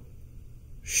around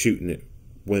shooting at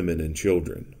women and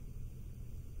children.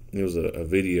 There was a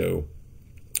video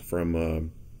from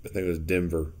I think it was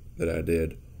Denver that I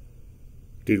did.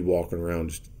 Dude walking around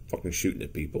just fucking shooting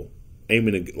at people,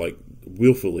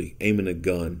 willfully aiming a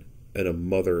gun at a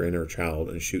mother and her child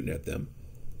and shooting at them.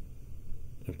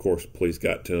 Of course, police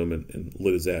got to him and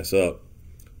lit his ass up.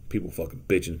 People fucking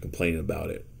bitching and complaining about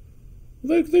it.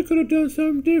 Like, they could have done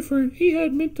something different. He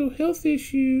had mental health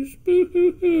issues. Boo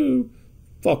hoo hoo.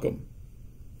 Fuck him.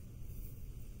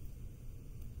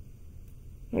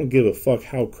 I don't give a fuck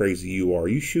how crazy you are.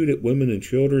 You shoot at women and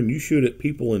children. You shoot at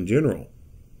people in general.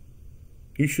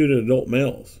 You shoot at adult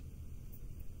males.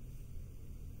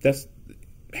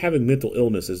 Having mental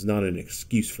illness is not an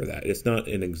excuse for that. It's not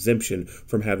an exemption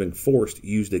from having force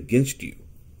used against you.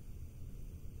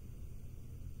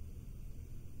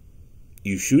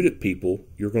 You shoot at people,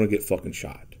 you're going to get fucking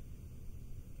shot.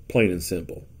 Plain and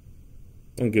simple.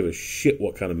 I don't give a shit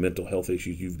what kind of mental health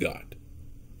issues you've got.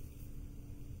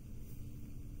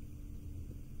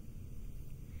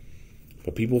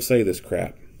 But people say this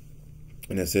crap,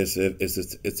 and it's as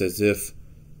if,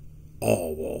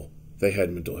 oh, well, they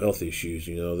had mental health issues,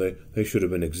 they should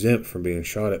have been exempt from being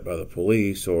shot at by the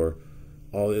police, or,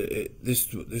 oh,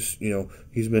 this,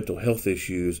 he's mental health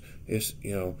issues,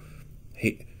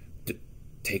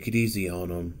 take it easy on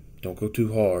him, don't go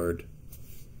too hard.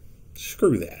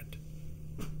 Screw that.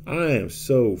 I am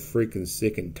so freaking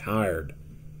sick and tired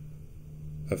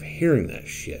of hearing that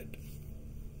shit.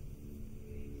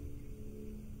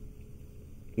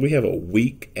 We have a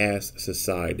weak-ass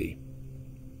society.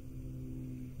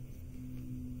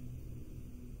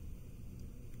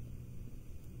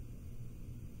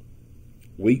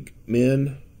 Weak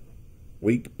men,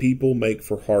 weak people make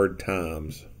for hard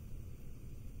times.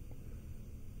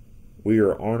 We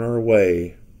are on our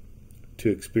way to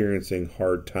experiencing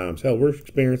hard times. Hell, we're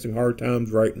experiencing hard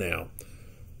times right now.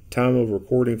 Time of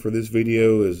recording for this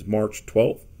video is March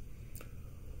 12th.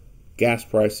 Gas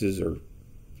prices are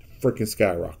freaking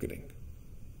skyrocketing.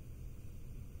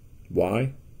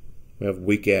 Why? We have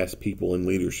weak-ass people in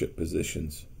leadership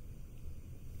positions.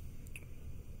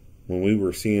 When we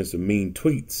were seeing some mean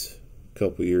tweets a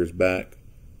couple years back,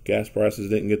 gas prices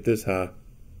didn't get this high.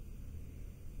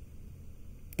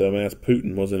 Dumbass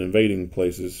Putin wasn't invading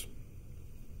places.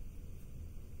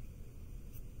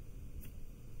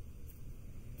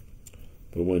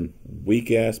 But when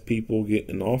weak-ass people get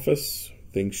in office,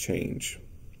 things change.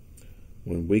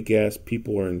 When weak-ass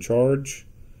people are in charge,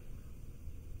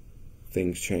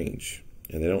 things change.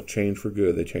 And they don't change for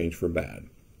good, they change for bad.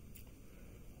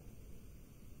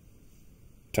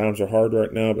 Times are hard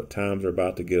right now, but times are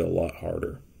about to get a lot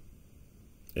harder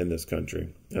in this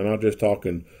country. I'm not just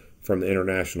talking from the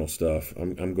international stuff.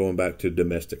 I'm going back to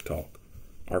domestic talk,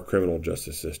 our criminal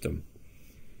justice system.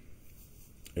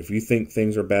 If you think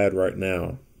things are bad right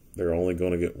now, they're only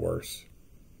going to get worse.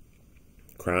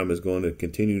 Crime is going to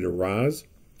continue to rise,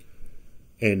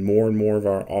 and more of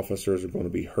our officers are going to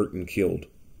be hurt and killed.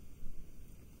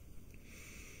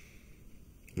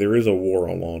 There is a war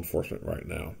on law enforcement right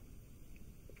now.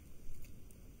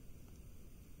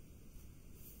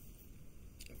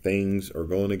 Things are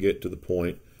going to get to the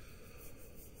point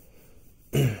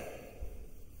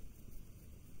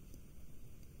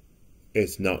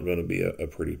it's not going to be a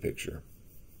pretty picture.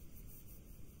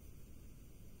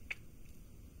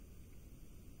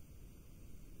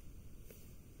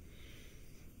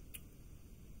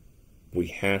 We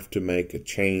have to make a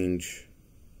change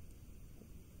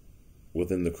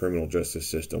within the criminal justice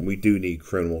system. We do need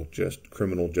criminal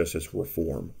justice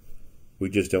reform. We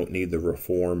just don't need the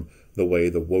reform the way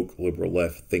the woke liberal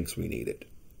left thinks we need it.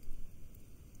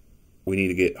 We need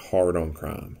to get hard on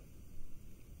crime.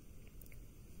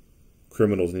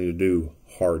 Criminals need to do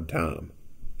hard time.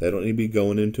 They don't need to be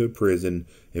going into a prison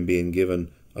and being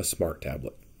given a smart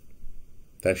tablet.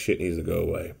 That shit needs to go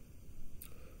away.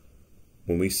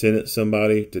 When we sentence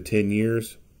somebody to 10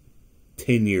 years,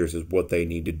 10 years is what they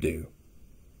need to do.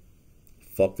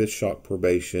 Fuck this shock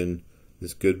probation,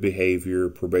 this good behavior,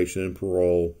 probation and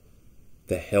parole.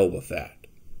 The hell with that.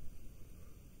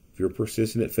 If you're a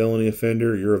persistent felony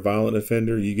offender, you're a violent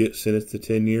offender, you get sentenced to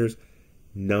 10 years,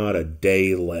 not a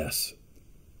day less.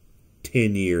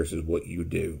 10 years is what you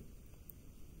do.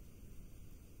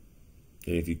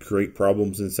 And if you create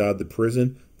problems inside the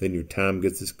prison, then your time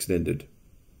gets extended.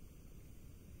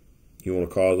 You want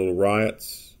to cause little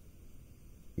riots?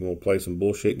 You want to play some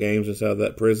bullshit games inside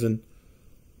that prison?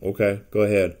 Okay, go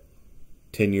ahead.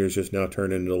 10 years just now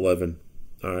turned into 11.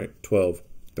 All right, 12,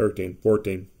 13,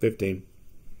 14, 15,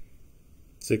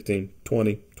 16,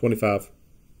 20, 25.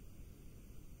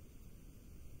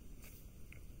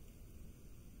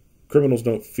 Criminals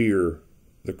don't fear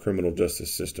the criminal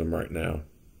justice system right now.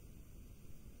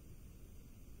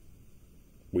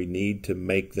 We need to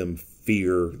make them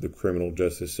fear the criminal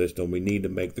justice system. We need to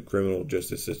make the criminal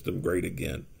justice system great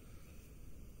again.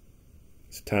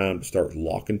 It's time to start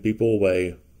locking people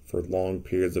away for long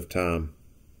periods of time.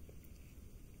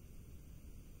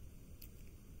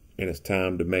 And it's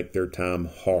time to make their time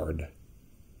hard.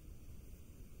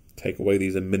 Take away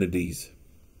these amenities.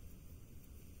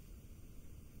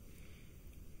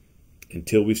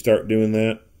 Until we start doing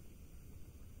that,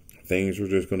 things are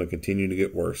just going to continue to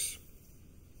get worse.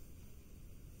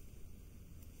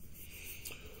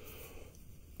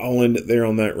 I'll end it there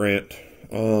on that rant.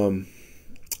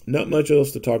 Not much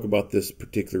else to talk about this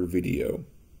particular video.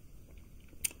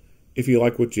 If you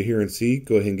like what you hear and see,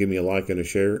 go ahead and give me a like and a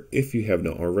share. If you have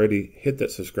not already, hit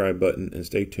that subscribe button and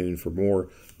stay tuned for more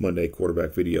Monday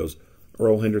quarterback videos.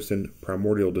 Earl Henderson,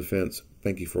 Primordial Defense.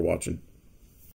 Thank you for watching.